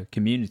wider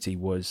community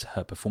was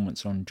her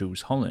performance on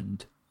Jools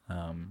Holland.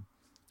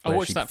 I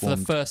watched that for the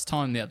first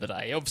time the other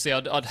day. Obviously,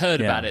 I'd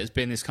heard about it as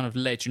being this kind of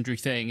legendary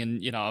thing,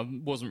 and I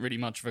wasn't really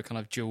much of a kind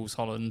of Jools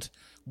Holland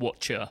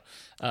watcher.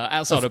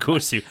 Of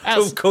course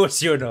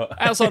you're not.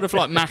 Outside of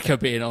like Macca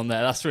being on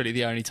there, that's really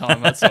the only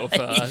time I'd sort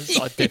of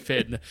I'd dip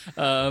in.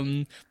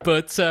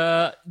 But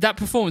that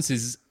performance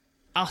is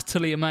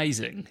utterly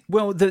amazing.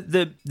 Well,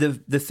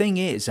 the thing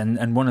is,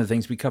 and one of the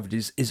things we covered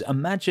is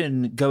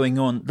imagine going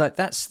on like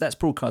that's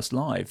broadcast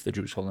live, the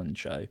Jools Holland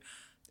show.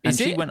 And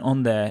she went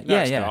on there.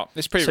 No, yeah.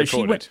 It's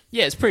pre-recorded.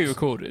 It's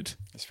pre-recorded.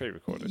 It's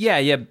pre-recorded.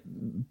 Yeah.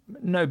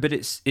 No, but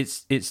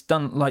it's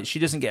done like she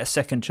doesn't get a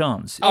second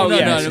chance. Oh,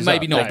 no,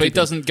 maybe not. But it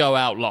doesn't go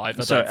out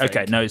live.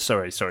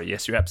 Sorry.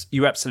 Yes,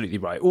 you're absolutely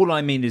right. All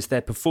I mean is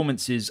their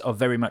performances are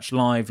very much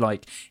live.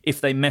 Like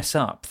if they mess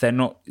up, they're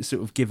not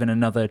sort of given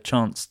another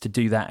chance to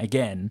do that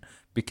again,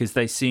 because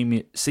they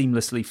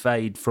seamlessly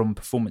fade from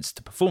performance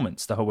to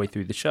performance the whole way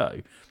through the show.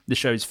 The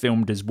show's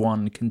filmed as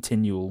one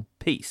continual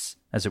piece,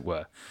 as it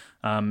were.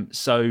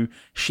 So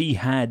she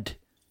had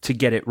to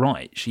get it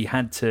right. She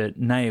had to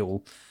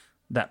nail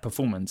that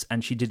performance,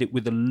 and she did it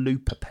with a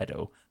looper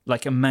pedal,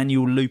 like a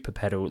manual looper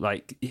pedal,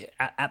 like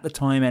at the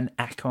time an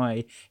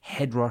Akai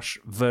Headrush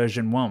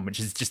version 1,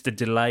 which is just a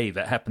delay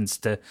that happens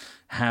to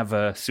have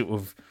a sort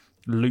of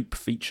loop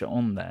feature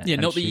on there. Yeah,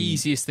 not the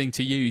easiest thing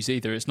to use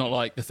either. It's not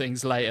like the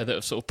things later that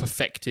have sort of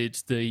perfected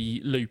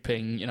the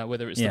looping,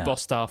 whether it's the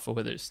Boss stuff or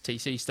whether it's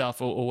TC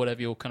stuff or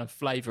whatever your kind of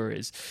flavour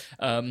is.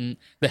 The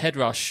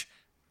Headrush,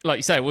 like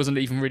you say, it wasn't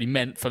even really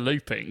meant for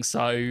looping.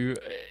 So,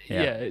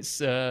 it's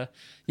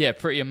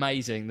pretty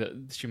amazing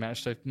that she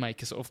managed to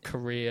make a sort of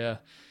career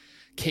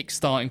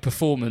kick-starting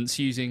performance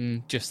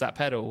using just that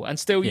pedal, and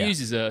still Yeah.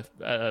 uses a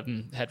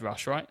head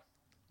rush, right?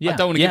 Yeah, I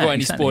don't want to give away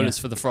any exactly, spoilers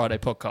yeah. for the Friday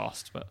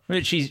podcast, but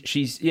Well,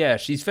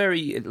 she's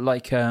very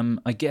like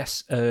I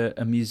guess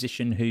a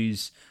musician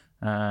who's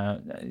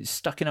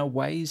stuck in her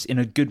ways in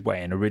a good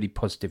way, in a really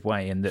positive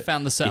way, and that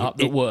found the setup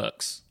that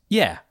works.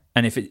 Yeah,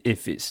 and if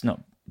it's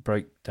not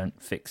broke,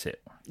 don't fix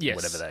it. Yes.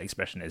 Whatever that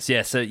expression is.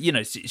 Yeah, so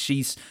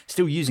she's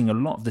still using a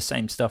lot of the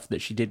same stuff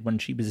that she did when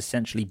she was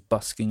essentially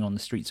busking on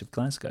the streets of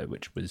Glasgow,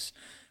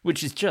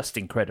 which is just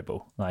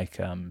incredible. Like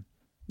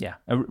yeah,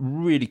 a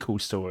really cool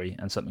story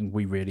and something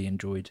we really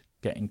enjoyed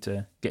getting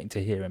to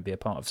hear and be a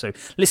part of. So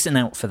listen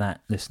out for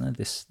that, listener.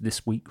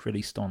 This week,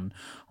 released on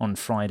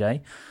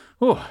Friday.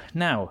 Oh,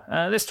 now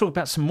let's talk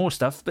about some more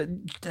stuff. But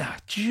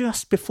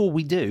just before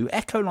we do,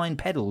 Echoline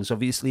pedals,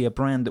 obviously a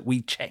brand that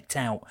we checked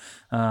out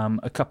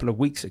a couple of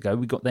weeks ago.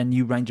 We got their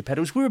new range of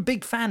pedals. We're a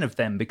big fan of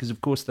them because,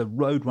 of course, the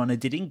Roadrunner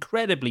did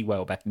incredibly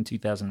well back in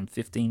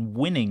 2015,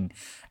 winning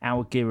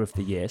our Gear of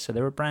the Year. So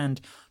they're a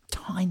brand,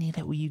 tiny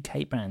little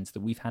UK brands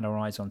that we've had our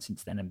eyes on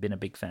since then and been a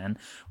big fan.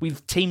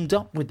 We've teamed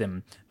up with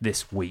them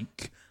this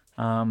week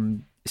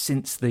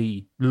since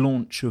the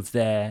launch of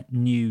their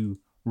new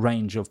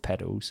range of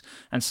pedals,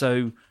 and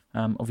so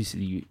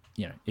obviously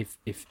you know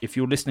if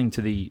you're listening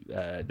to the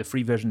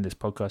free version of this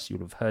podcast, you'll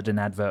have heard an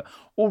advert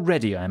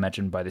already, I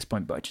imagine, by this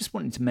point, but I just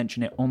wanted to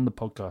mention it on the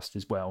podcast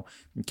as well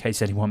in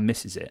case anyone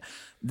misses it.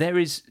 There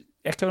is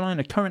Echoline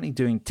are currently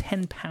doing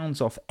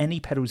 £10 off any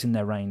pedals in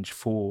their range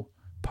for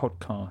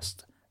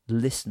podcast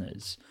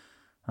listeners,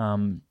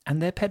 and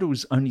their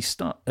pedals only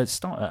start at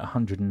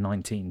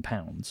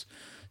 £119,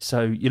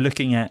 so you're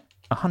looking at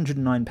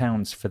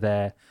 £109 for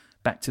their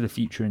Back to the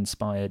Future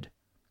inspired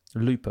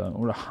Looper,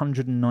 or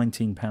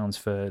 £119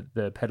 for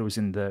the pedals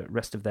in the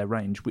rest of their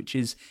range, which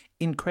is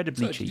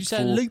incredibly cheap. Did you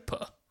say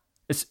Looper?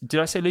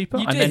 Did I say Looper?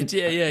 You did,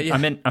 yeah. I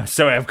meant,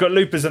 sorry, I've got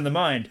loopers in the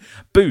mind.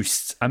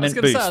 Boosts. I meant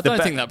boosts. Say, I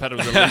don't think that pedal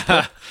was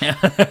a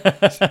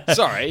Looper.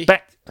 Sorry.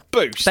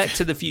 Boost. Back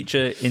to the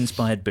Future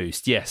inspired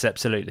Boost. Yes,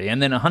 absolutely. And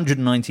then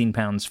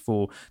 £119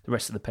 for the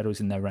rest of the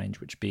pedals in their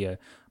range, which would be a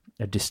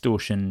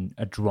distortion,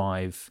 a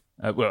drive,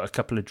 a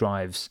couple of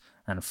drives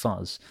and a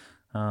fuzz.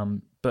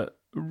 But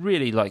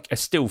really, like,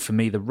 still for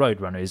me, the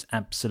Roadrunner is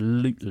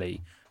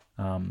absolutely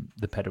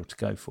the pedal to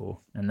go for,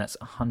 and that's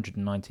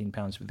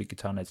 £119 with the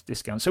Guitar Nerds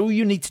discount. So all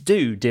you need to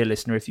do, dear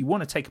listener, if you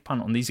want to take a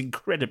punt on these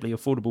incredibly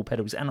affordable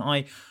pedals, and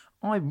I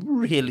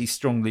really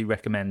strongly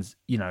recommend,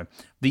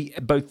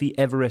 both the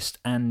Everest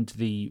and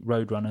the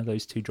Roadrunner,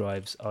 those two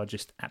drives are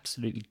just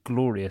absolutely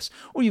glorious.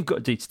 All you've got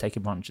to do to take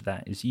advantage of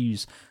that is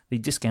use the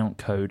discount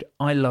code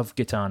I Love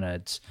Guitar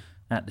Nerds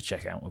at the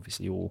checkout,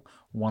 obviously all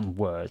one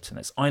word, and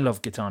that's I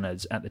Love Guitar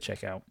Nerds at the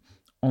checkout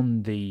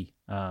on the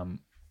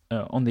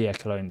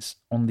Echoline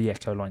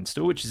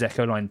store, which is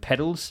Echoline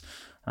Pedals.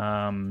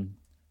 .com.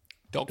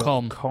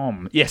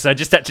 Yes, I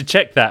just had to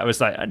check that. I was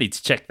like, I need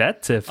to check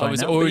that to find out. I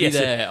was already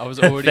there. I was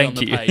already on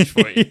the you. page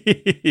for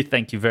you.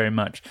 Thank you very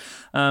much.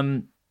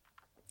 But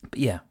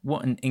yeah,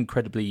 what an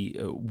incredibly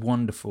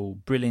wonderful,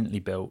 brilliantly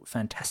built,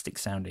 fantastic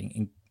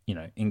sounding,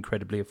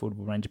 incredibly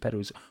affordable range of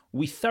pedals.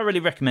 We thoroughly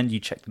recommend you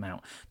check them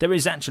out. There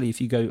is actually, if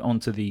you go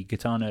onto the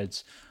Guitar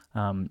Nerds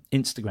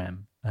Instagram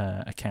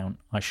account,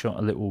 I shot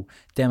a little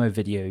demo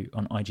video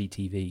on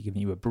IGTV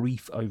giving you a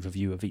brief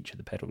overview of each of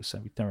the pedals, so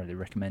we thoroughly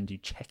recommend you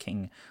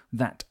checking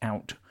that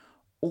out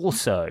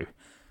also.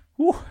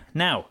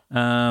 Now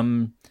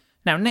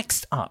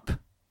next up,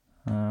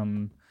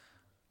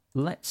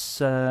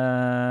 let's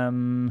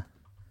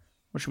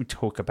what should we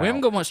talk about? We haven't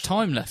got much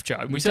time left,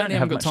 Joe. We certainly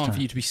haven't got time time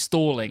for you to be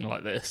stalling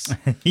like this.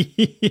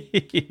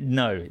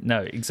 No,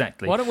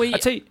 exactly. Why don't we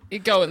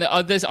go?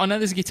 I know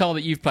there's a guitar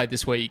that you've played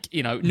this week.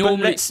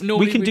 Normally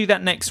we can do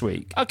that next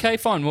week. Okay,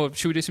 fine. Well,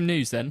 should we do some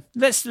news then?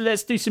 Let's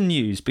do some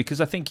news,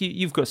 because I think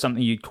you've got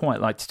something you'd quite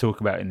like to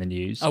talk about in the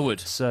news. I would.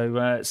 So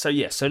let's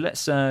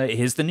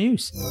here's the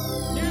news.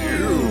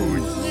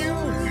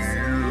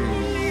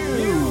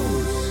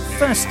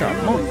 First up,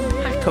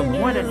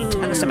 Packham, why don't you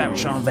tell us about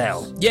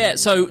Charvel? Yeah,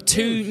 so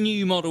two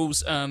new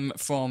models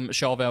from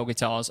Charvel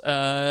guitars.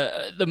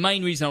 The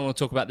main reason I want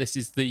to talk about this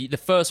is the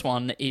first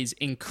one is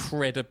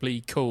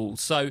incredibly cool.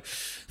 So,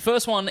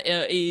 first one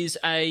is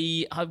how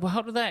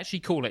do they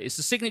actually call it? It's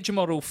the signature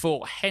model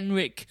for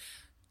Henrik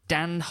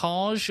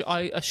Danhage,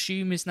 I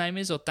assume his name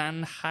is, or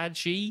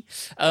Danhaji,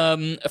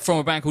 from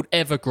a band called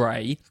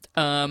Evergrey.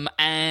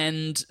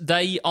 And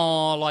they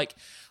are like,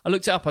 I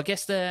looked it up. I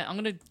guess I'm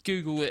going to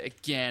Google it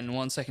again.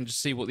 1 second,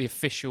 just see what the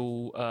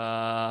official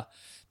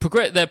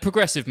their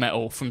progressive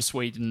metal from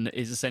Sweden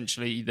is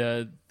essentially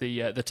the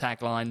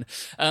tagline.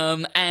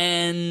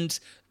 And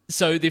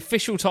so the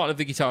official title of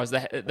the guitar is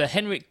the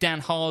Henrik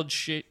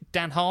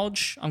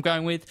Danhage. I'm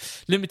going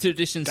with limited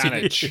edition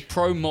signature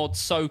Pro Mod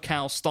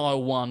SoCal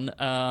Style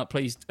 1.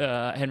 Please,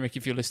 Henrik,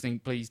 if you're listening,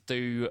 please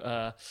do.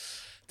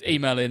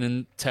 Email in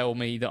and tell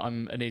me that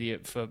I'm an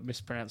idiot for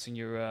mispronouncing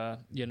your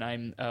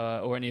name,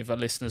 or any of our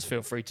listeners.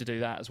 Feel free to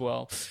do that as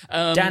well.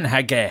 Dan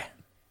Hage.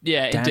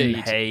 Yeah, Dan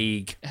indeed.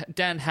 Haig.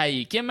 Dan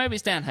Haig. Yeah, maybe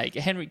it's Dan Haig.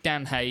 Henrik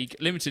Dan Haig,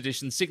 limited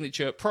edition,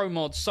 signature, Pro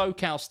Mod,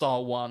 SoCal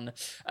Style 1.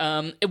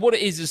 What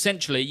it is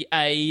essentially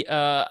a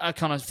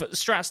kind of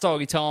Strat style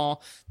guitar,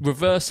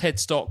 reverse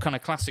headstock, kind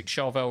of classic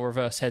Charvel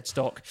reverse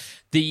headstock.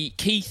 The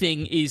key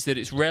thing is that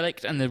it's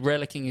relicked, and the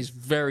relicking is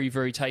very,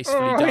 very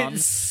tastefully done.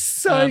 It's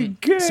so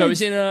good. So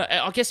it's in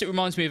I guess it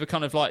reminds me of a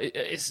kind of like,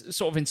 it's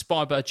sort of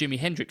inspired by a Jimi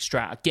Hendrix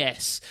Strat, I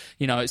guess.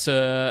 You know, it's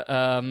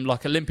a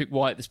like Olympic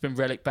white that's been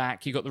relic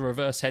back. You got the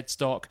reverse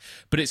headstock,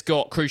 but it's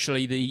got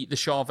crucially the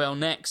Charvel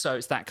neck, so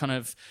it's that kind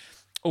of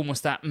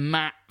almost that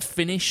matte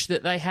finish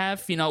that they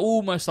have, you know,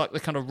 almost like the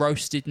kind of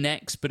roasted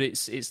necks, but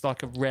it's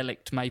like a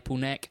relict maple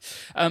neck.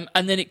 And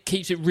then it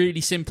keeps it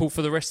really simple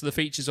for the rest of the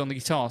features on the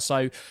guitar.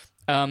 So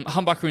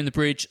humbucker in the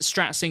bridge,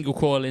 Strat single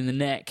coil in the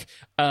neck,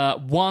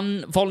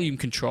 one volume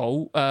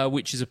control,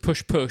 which is a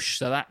push-push,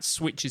 so that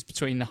switches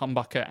between the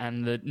humbucker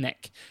and the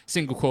neck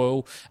single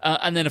coil,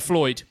 and then a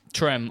Floyd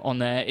trem on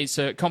there. It's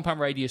a compound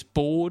radius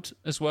board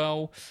as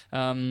well,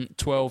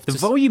 12. The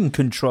volume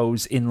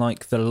controls in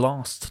like the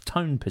last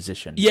tone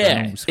position.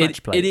 Yeah,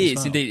 scratch plate it is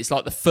well. indeed. It's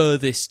like the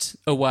furthest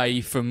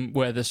away from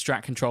where the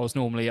Strat controls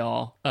normally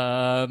are.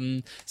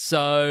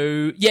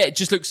 So yeah, it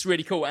just looks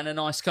really cool and a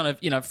nice kind of,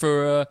 you know,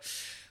 for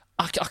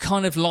I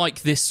kind of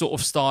like this sort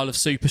of style of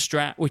Super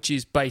Strat, which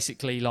is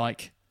basically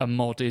like a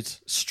modded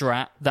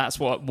Strat. That's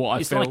what I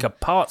It's feel. like a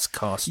parts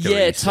caster.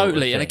 Yeah,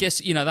 totally. And I guess,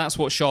 you know, that's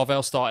what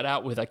Charvel started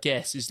out with, I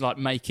guess, is like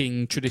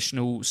making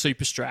traditional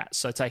Super Strats,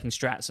 so taking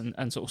Strats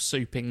and sort of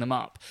souping them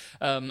up.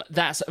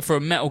 That's, for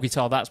a metal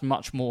guitar, that's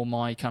much more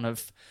my kind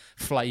of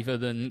flavour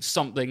than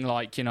something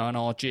like, you know, an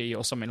RG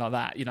or something like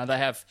that. You know, they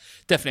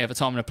definitely have a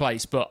time and a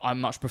place, but I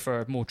much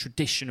prefer a more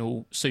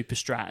traditional Super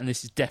Strat, and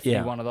this is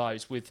definitely one of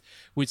those with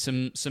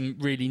some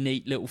really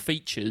neat little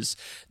features.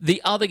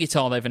 The other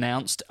guitar they've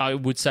announced, I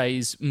would say,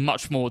 is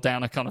much more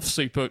down a kind of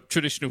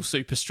traditional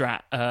Super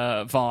Strat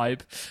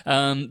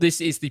vibe.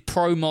 This is the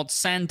Pro Mod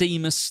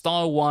Sandemus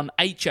Style 1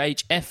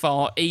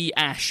 HHFRE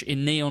Ash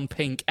in neon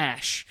pink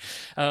ash.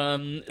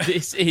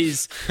 This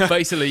is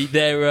basically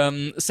their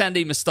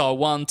Sandemus Style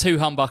 1, 2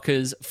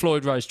 humbuckers,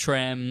 Floyd Rose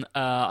trem.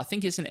 I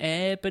think it's an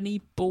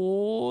ebony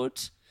board.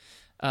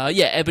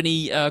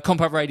 Ebony,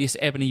 compound radius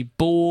ebony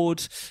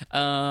board.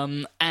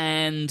 But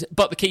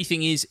the key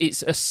thing is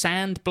it's a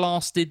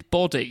sandblasted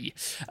body.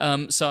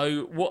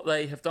 So what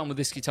they have done with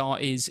this guitar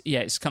is,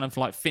 it's kind of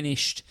like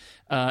finished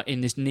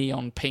in this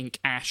neon pink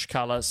ash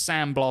colour,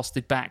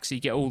 sandblasted back, so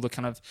you get all the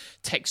kind of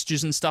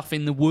textures and stuff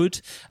in the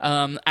wood.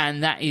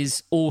 And that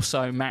is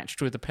also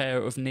matched with a pair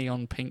of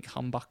neon pink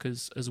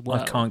humbuckers as well.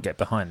 I can't get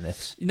behind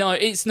this. No,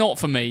 it's not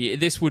for me.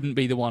 This wouldn't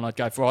be the one I'd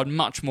go for. I'm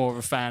much more of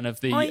a fan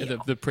of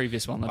the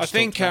previous one. I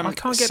think I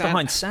can't get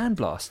behind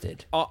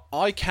sandblasted.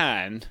 I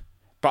can,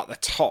 but the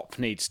top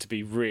needs to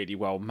be really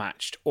well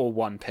matched or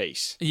one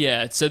piece.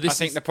 Yeah, so I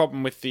think the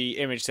problem with the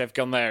image they've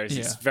gone there is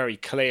it's very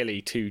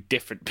clearly two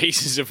different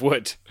pieces of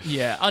wood.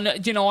 Yeah,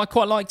 and you know, I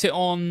quite liked it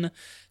on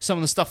some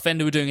of the stuff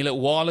Fender were doing a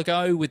little while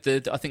ago with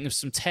I think there's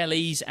some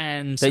tellies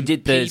and they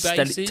did the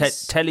P-basses.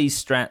 tellies,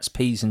 Strats,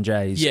 P's and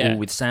J's, Yeah. all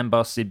with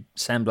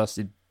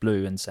sandblasted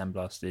blue and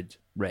sandblasted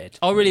red.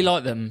 I really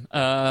like them.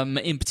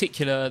 In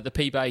particular, the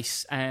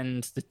P-Bass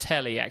and the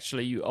Telly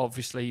actually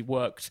obviously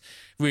worked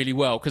really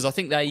well because I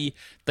think they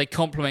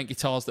complement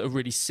guitars that are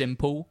really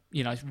simple,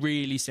 you know,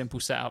 really simple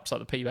setups.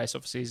 Like the P-Bass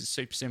obviously is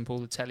super simple,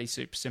 the Telly's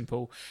super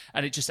simple,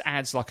 and it just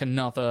adds like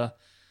another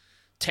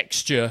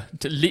texture,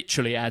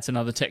 literally adds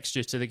another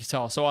texture to the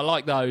guitar. So I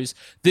like those.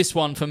 This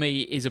one for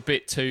me is a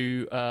bit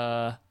too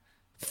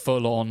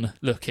full-on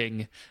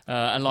looking,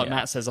 and like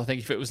Matt says, I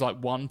think if it was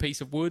like one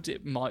piece of wood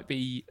it might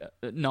be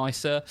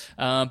nicer,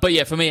 but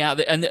yeah, for me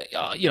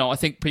you know, I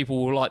think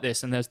people will like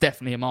this and there's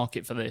definitely a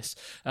market for this,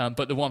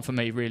 but the one for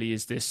me really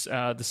is this,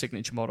 the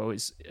signature model.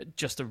 Is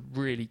just a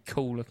really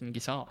cool looking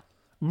guitar.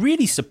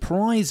 Really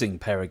surprising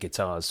pair of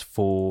guitars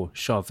for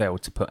Charvel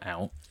to put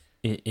out.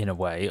 In a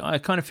way, I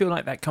kind of feel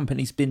like that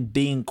company's been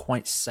being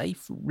quite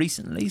safe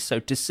recently. So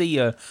to see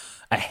a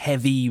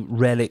heavy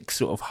relic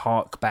sort of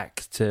hark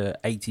back to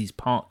 80s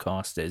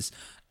Partcasters,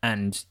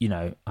 and you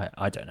know,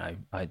 I don't know,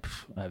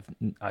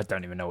 I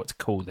don't even know what to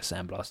call the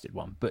sandblasted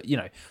one, but you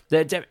know,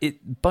 they're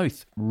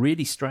both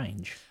really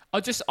strange.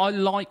 I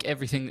like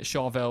everything that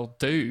Charvel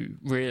do,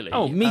 really.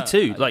 Oh, me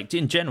too. Like,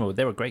 in general,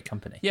 they're a great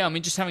company. Yeah, I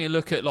mean, just having a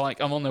look at, like,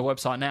 I'm on their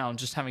website now and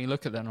just having a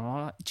look at them, and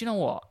I'm like, do you know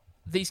what?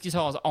 These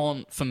guitars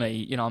aren't for me.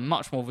 You know, I'm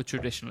much more of a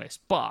traditionalist.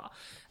 But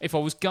if I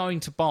was going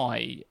to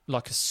buy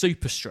like a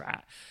Super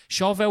Strat,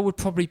 Charvel would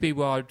probably be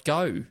where I'd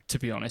go, to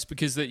be honest,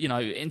 because you know,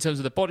 in terms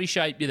of the body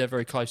shape, they're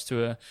very close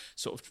to a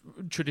sort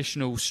of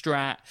traditional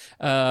Strat.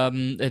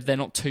 They're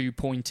not too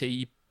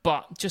pointy,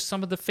 but just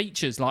some of the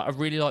features, like I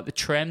really like the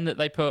trem that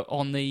they put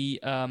on the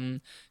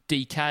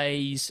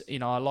DKs. You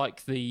know, I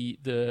like the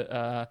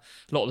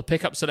lot of the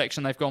pickup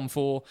selection they've gone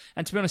for.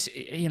 And to be honest,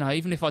 you know,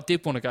 even if I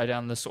did want to go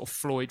down the sort of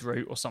Floyd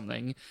route or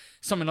something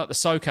like the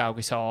SoCal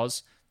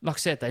guitars, like I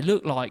said, they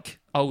look like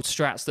old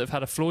Strats that have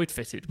had a Floyd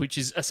fitted, which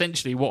is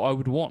essentially what I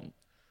would want.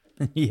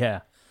 yeah.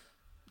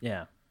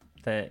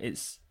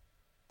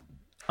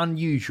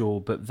 unusual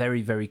but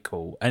very, very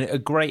cool, and a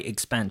great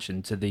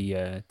expansion to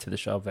the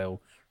Charvel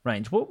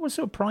range. What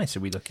sort of price are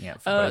we looking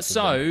at for both of them?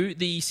 So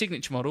the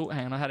signature model,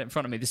 hang on, I had it in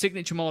front of me. The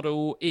signature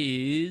model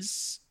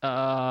is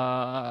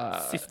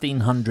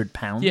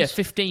 £1,500. Yeah,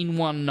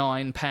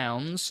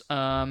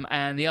 £1,519.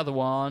 And the other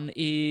one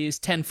is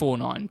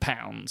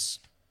 £1,049.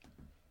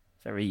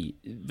 Very,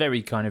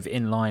 very kind of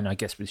in line, I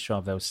guess, with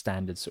Charvel's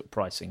standard sort of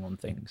pricing on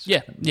things.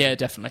 Yeah,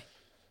 definitely.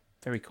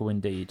 Very cool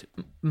indeed.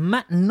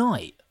 Matt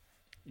Knight.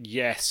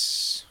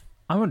 Yes.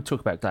 I want to talk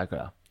about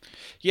Glagla.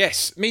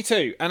 Yes, me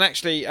too. And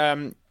actually,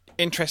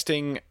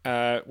 interesting,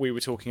 we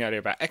were talking earlier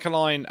about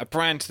Ecoline, a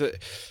brand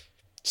that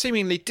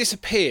seemingly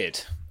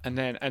disappeared and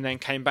then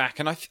came back.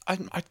 And I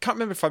can't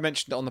remember if I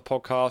mentioned it on the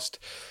podcast.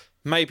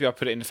 Maybe I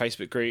put it in the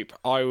Facebook group.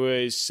 I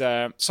was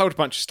sold a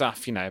bunch of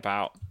stuff,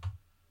 about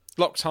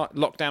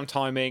lockdown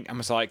timing, and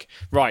was like,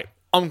 right,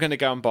 I'm going to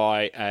go and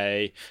buy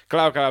a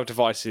Galal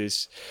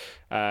Devices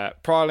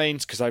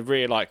Pralines, because I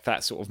really like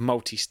that sort of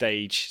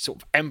multi-stage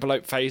sort of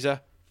envelope phaser.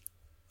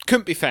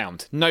 Couldn't be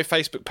found. No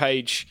Facebook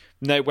page,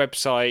 no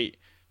website,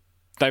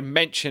 no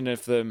mention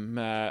of them.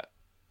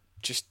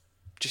 Just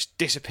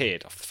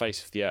disappeared off the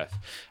face of the earth.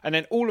 And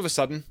then all of a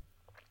sudden,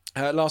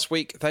 last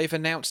week, they've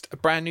announced a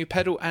brand new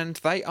pedal, and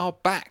they are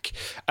back.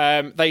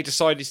 They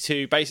decided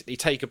to basically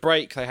take a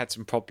break. They had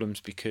some problems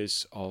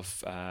because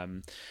of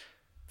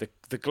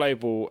the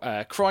global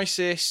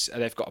crisis.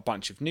 They've got a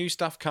bunch of new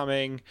stuff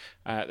coming.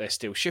 They're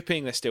still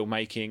shipping, they're still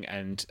making,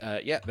 and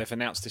they've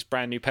announced this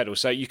brand new pedal.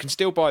 So you can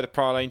still buy the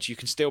Pralines. You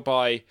can still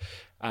buy,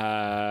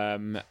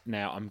 now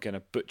I'm going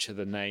to butcher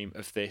the name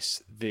of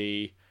this,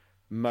 the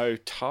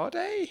Mutard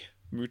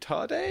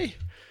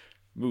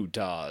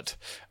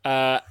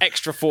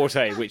Extra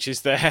Forte, which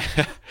is their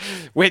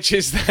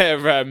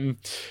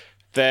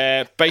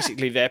they're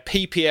basically their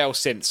PPL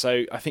synth.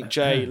 So I think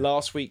Jay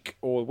last week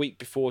or week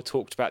before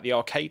talked about the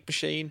arcade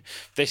machine.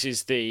 This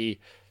is the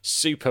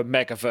super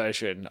mega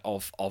version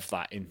of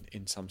that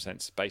in some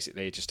sense.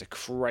 Basically just a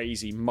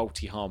crazy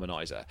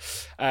multi-harmonizer.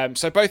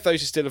 So both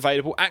those are still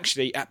available,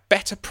 actually at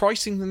better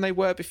pricing than they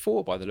were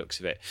before by the looks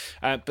of it.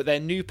 But their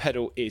new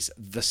pedal is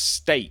the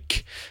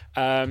Stake.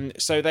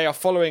 So they are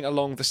following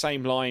along the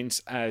same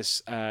lines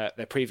as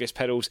their previous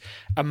pedals.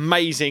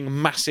 Amazing,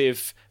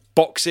 massive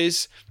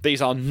boxes.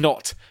 These are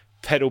not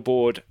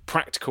pedalboard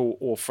practical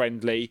or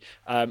friendly.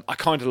 I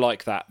kind of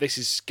like that. This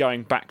is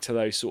going back to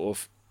those sort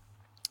of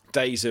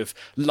days of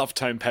love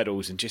tone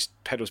pedals and just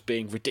pedals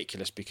being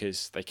ridiculous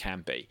because they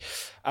can be.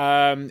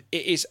 It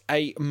is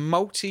a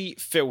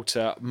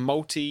multi-filter,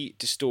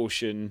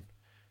 multi-distortion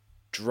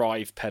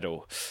drive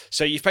pedal.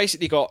 So you've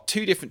basically got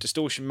two different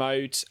distortion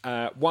modes,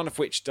 one of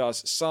which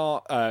does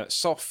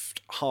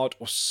soft, hard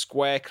or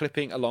square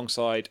clipping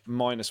alongside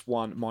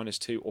 -1,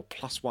 -2 or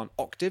 +1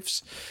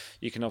 octaves.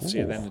 You can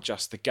obviously then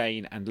adjust the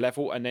gain and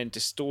level, and then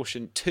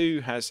distortion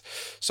 2 has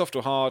soft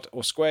or hard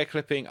or square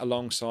clipping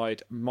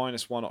alongside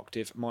 -1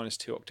 octave,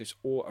 -2 octaves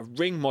or a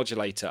ring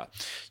modulator.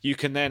 You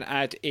can then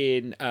add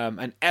in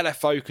an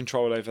LFO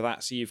control over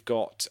that, so you've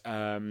got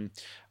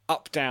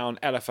up-down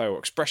LFO or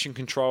expression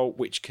control,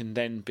 which can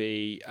then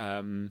be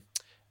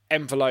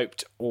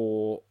enveloped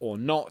or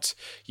not.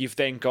 You've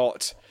then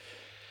got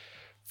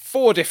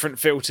 4 different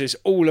filters,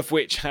 all of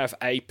which have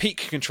a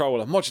peak control,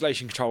 a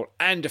modulation control,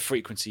 and a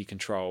frequency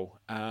control.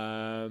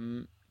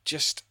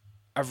 Just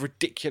a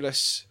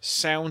ridiculous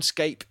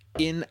soundscape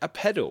in a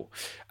pedal.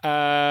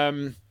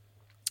 I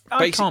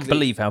can't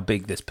believe how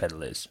big this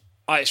pedal is.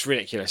 It's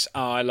ridiculous.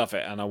 I love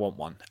it, and I want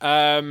one.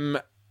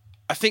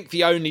 I think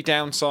the only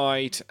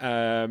downside...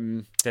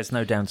 There's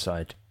no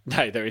downside.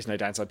 No, there is no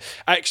downside.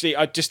 Actually,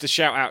 just a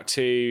shout out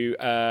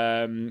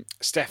to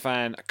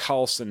Stefan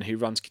Carlson, who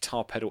runs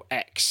Guitar Pedal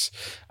X.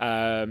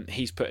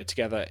 He's put it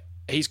together.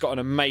 He's got an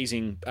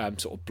amazing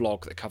sort of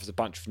blog that covers a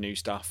bunch of new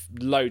stuff,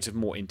 loads of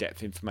more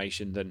in-depth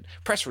information than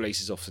press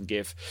releases often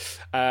give.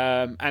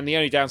 And the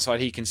only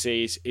downside he can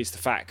see is the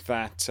fact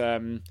that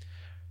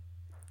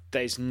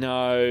there's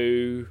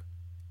no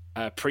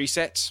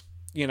presets.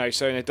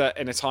 So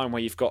in a time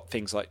where you've got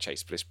things like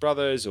Chase Bliss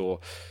Brothers or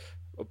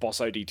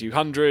Boss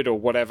OD200 or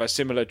whatever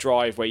similar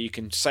drive where you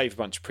can save a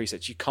bunch of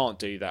presets, you can't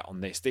do that on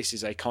this. This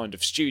is a kind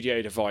of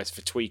studio device for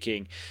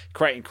tweaking,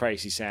 creating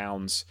crazy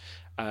sounds.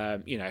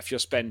 If you're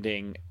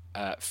spending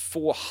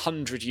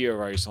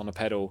 €400 on a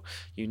pedal,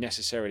 you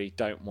necessarily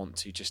don't want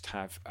to just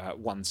have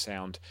one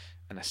sound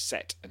and a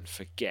set and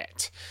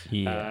forget.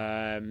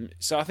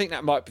 So I think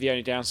that might be the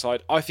only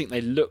downside. I think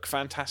they look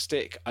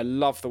fantastic. I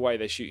love the way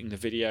they're shooting the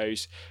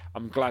videos.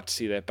 I'm glad to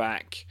see they're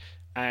back.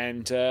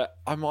 And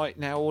I might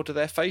now order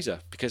their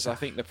phaser, because I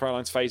think the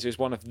Pralines phaser is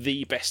one of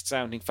the best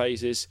sounding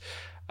phasers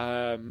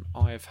I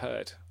have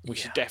heard. We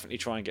should definitely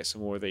try and get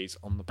some more of these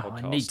on the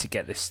podcast. I need to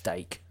get this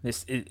Stake.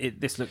 This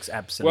looks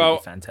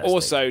absolutely fantastic.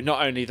 Also,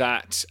 not only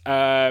that,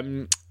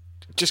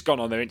 just gone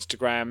on their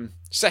Instagram,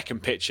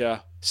 second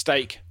picture,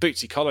 Stake,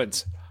 Bootsy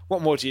Collins.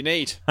 What more do you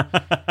need?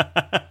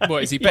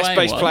 What, is he Best playing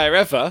bass one? player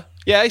ever.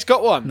 Yeah, he's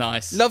got one.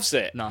 Nice. Loves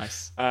it.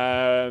 Nice.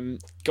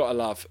 Gotta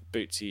love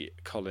Bootsy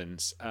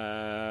Collins.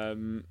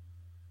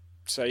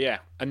 So yeah,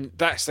 and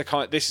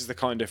this is the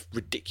kind of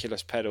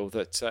ridiculous pedal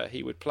that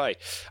he would play.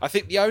 I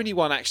think the only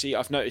one actually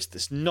I've noticed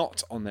that's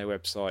not on their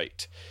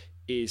website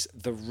is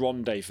the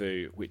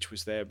Rendezvous, which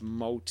was their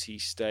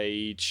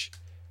multi-stage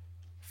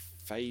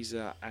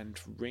phaser and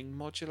ring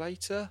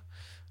modulator.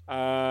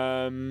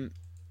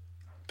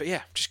 But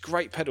yeah, just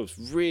great pedals,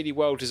 really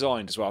well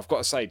designed as well. I've got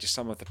to say, just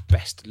some of the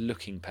best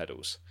looking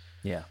pedals.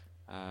 Yeah,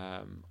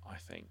 I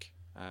think.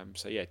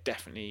 So yeah,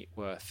 definitely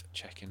worth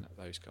checking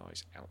those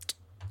guys out.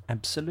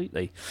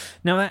 Absolutely.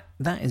 Now,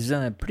 that is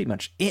pretty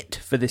much it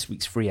for this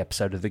week's free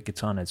episode of the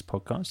Guitar Nerds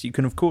podcast. You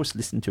can, of course,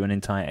 listen to an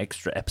entire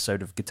extra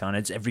episode of Guitar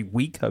Nerds every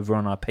week over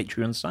on our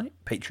Patreon site,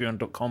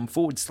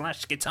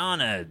 patreon.com/Guitar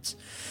Nerds.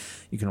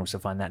 You can also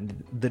find that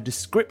in the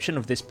description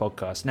of this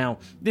podcast. Now,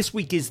 this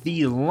week is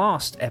the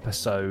last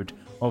episode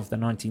of the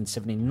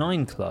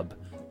 1979 Club,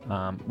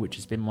 which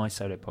has been my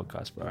solo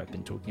podcast where I've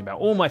been talking about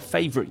all my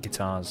favourite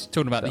guitars.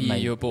 Talking about the year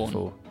you were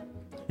born.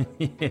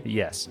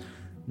 Yes.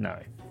 No.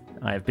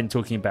 I have been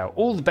talking about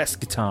all the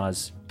best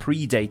guitars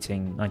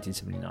predating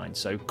 1979,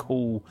 so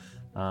cool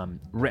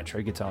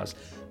retro guitars.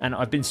 And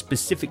I've been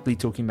specifically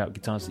talking about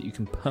guitars that you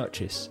can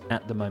purchase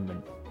at the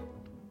moment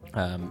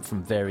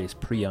from various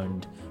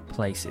pre-owned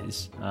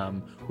places,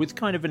 with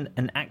kind of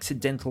an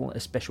accidental, a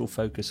special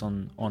focus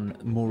on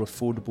more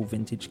affordable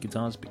vintage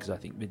guitars, because I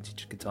think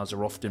vintage guitars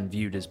are often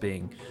viewed as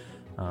being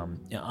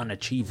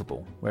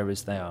unachievable,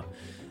 whereas they are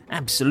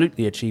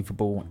absolutely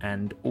achievable,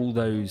 and all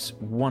those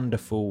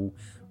wonderful,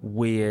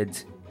 weird,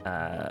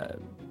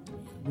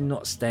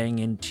 not staying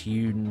in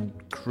tune,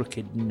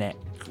 crooked neck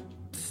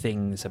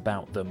things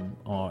about them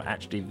are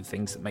actually the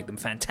things that make them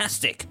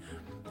fantastic,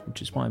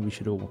 which is why we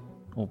should all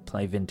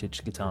play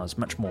vintage guitars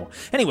much more.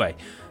 Anyway,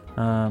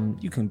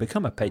 you can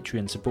become a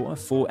Patreon supporter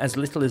for as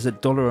little as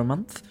 $1 a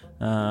month.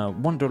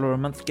 $1 a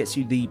month gets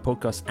you the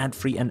podcast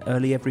ad-free and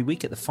early every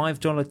week. At the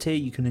 $5 tier,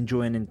 you can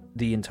enjoy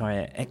the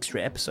entire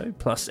extra episode,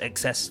 plus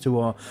access to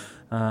our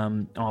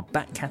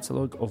back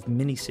catalogue of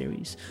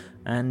mini-series.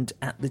 And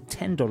at the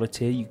 $10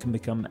 tier, you can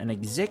become an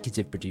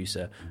executive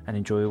producer and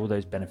enjoy all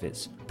those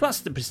benefits,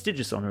 plus the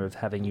prestigious honour of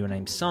having your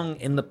name sung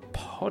in the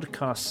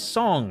podcast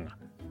song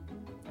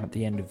at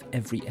the end of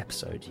every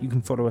episode. You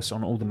can follow us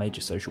on all the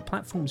major social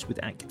platforms with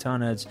 @Guitar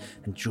Nerds,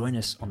 and join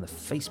us on the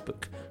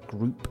Facebook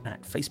group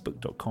at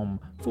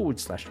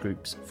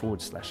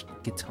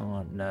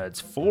facebook.com/groups/Guitar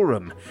Nerds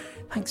Forum.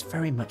 Thanks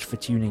very much for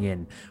tuning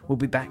in. We'll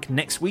be back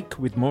next week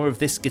with more of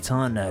this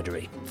guitar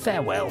nerdery.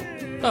 Farewell.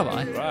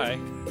 Bye-bye. Bye.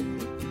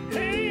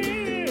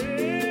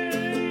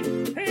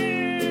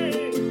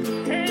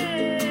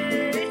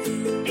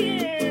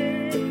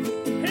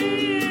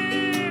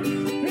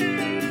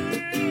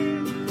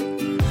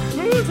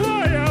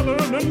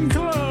 And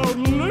cloud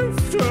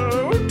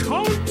lifter,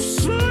 Todd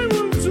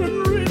Simons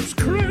and Rich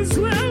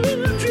Creswell,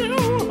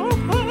 Joe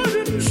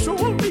Hard and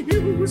Sean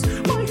Hughes,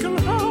 Michael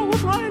Howe,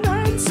 Brian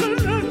Hansen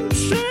and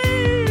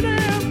Shane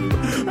M.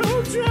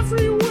 Oh,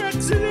 Jeffrey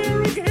Wetz and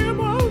Eric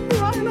Hamill,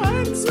 Brian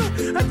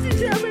Hansen and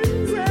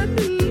Kevin Van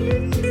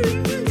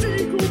Linden,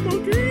 Jacob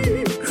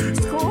McGee,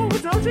 Scott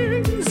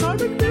Dutting,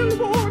 Simon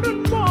Milborn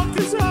and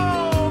Marcus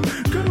Howe.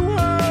 Good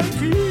work,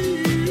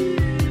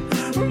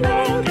 Keith.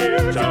 Long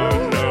guitar.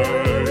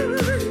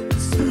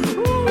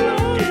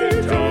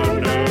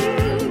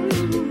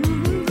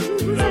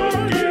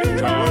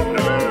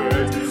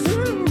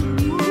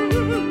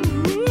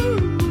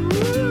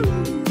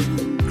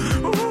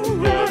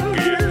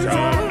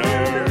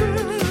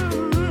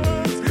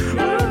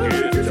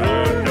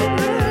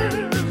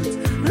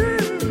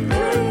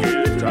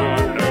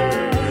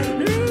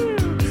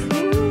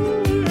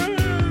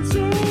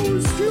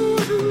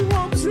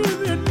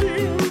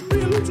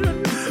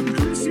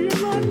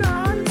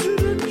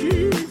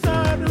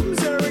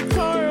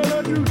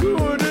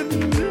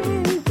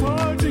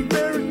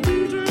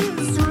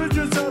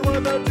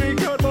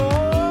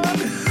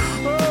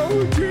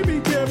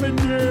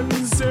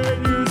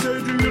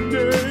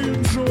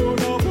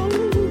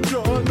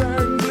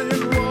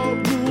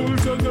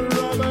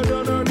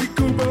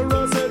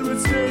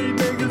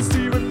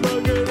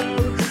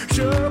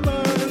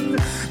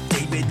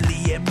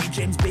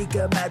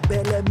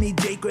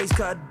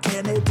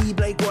 Kennedy,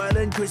 Blake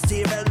Wyland,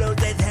 Christina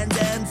Lopez,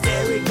 Hansen,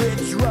 Derek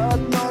Rich, Rob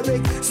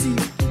Norrick,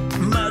 Steve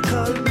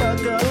Buckle,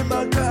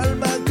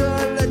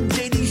 and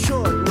JD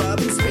Short,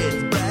 Robin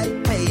Smith,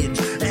 Brad Page,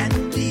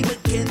 Andy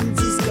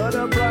McKenzie, Scott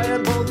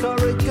O'Brien, Paul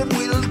Corrick, and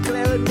Will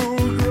Claret,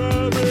 Bull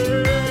Grabbit.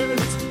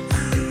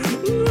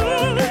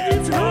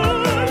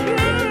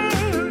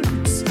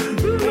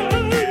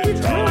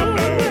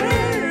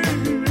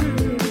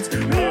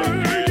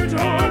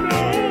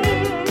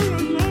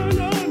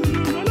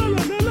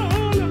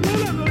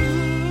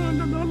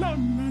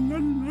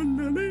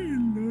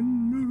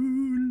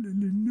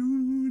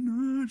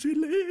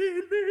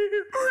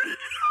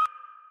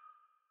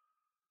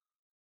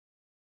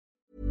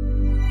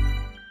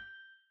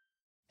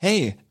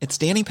 Hey, it's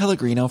Danny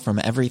Pellegrino from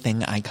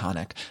Everything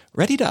Iconic.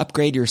 Ready to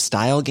upgrade your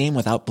style game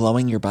without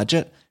blowing your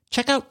budget?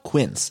 Check out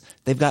Quince.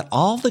 They've got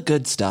all the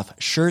good stuff,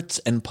 shirts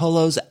and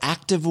polos,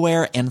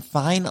 activewear, and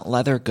fine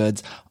leather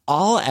goods,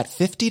 all at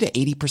 50 to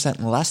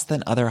 80% less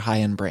than other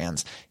high-end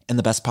brands. And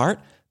the best part?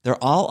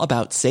 They're all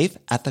about safe,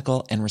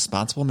 ethical, and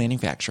responsible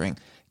manufacturing.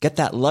 Get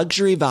that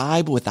luxury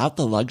vibe without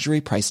the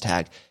luxury price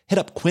tag. Hit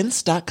up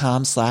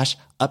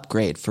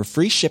quince.com/upgrade for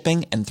free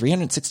shipping and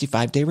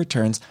 365-day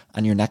returns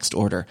on your next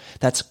order.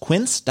 That's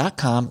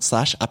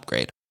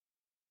quince.com/upgrade.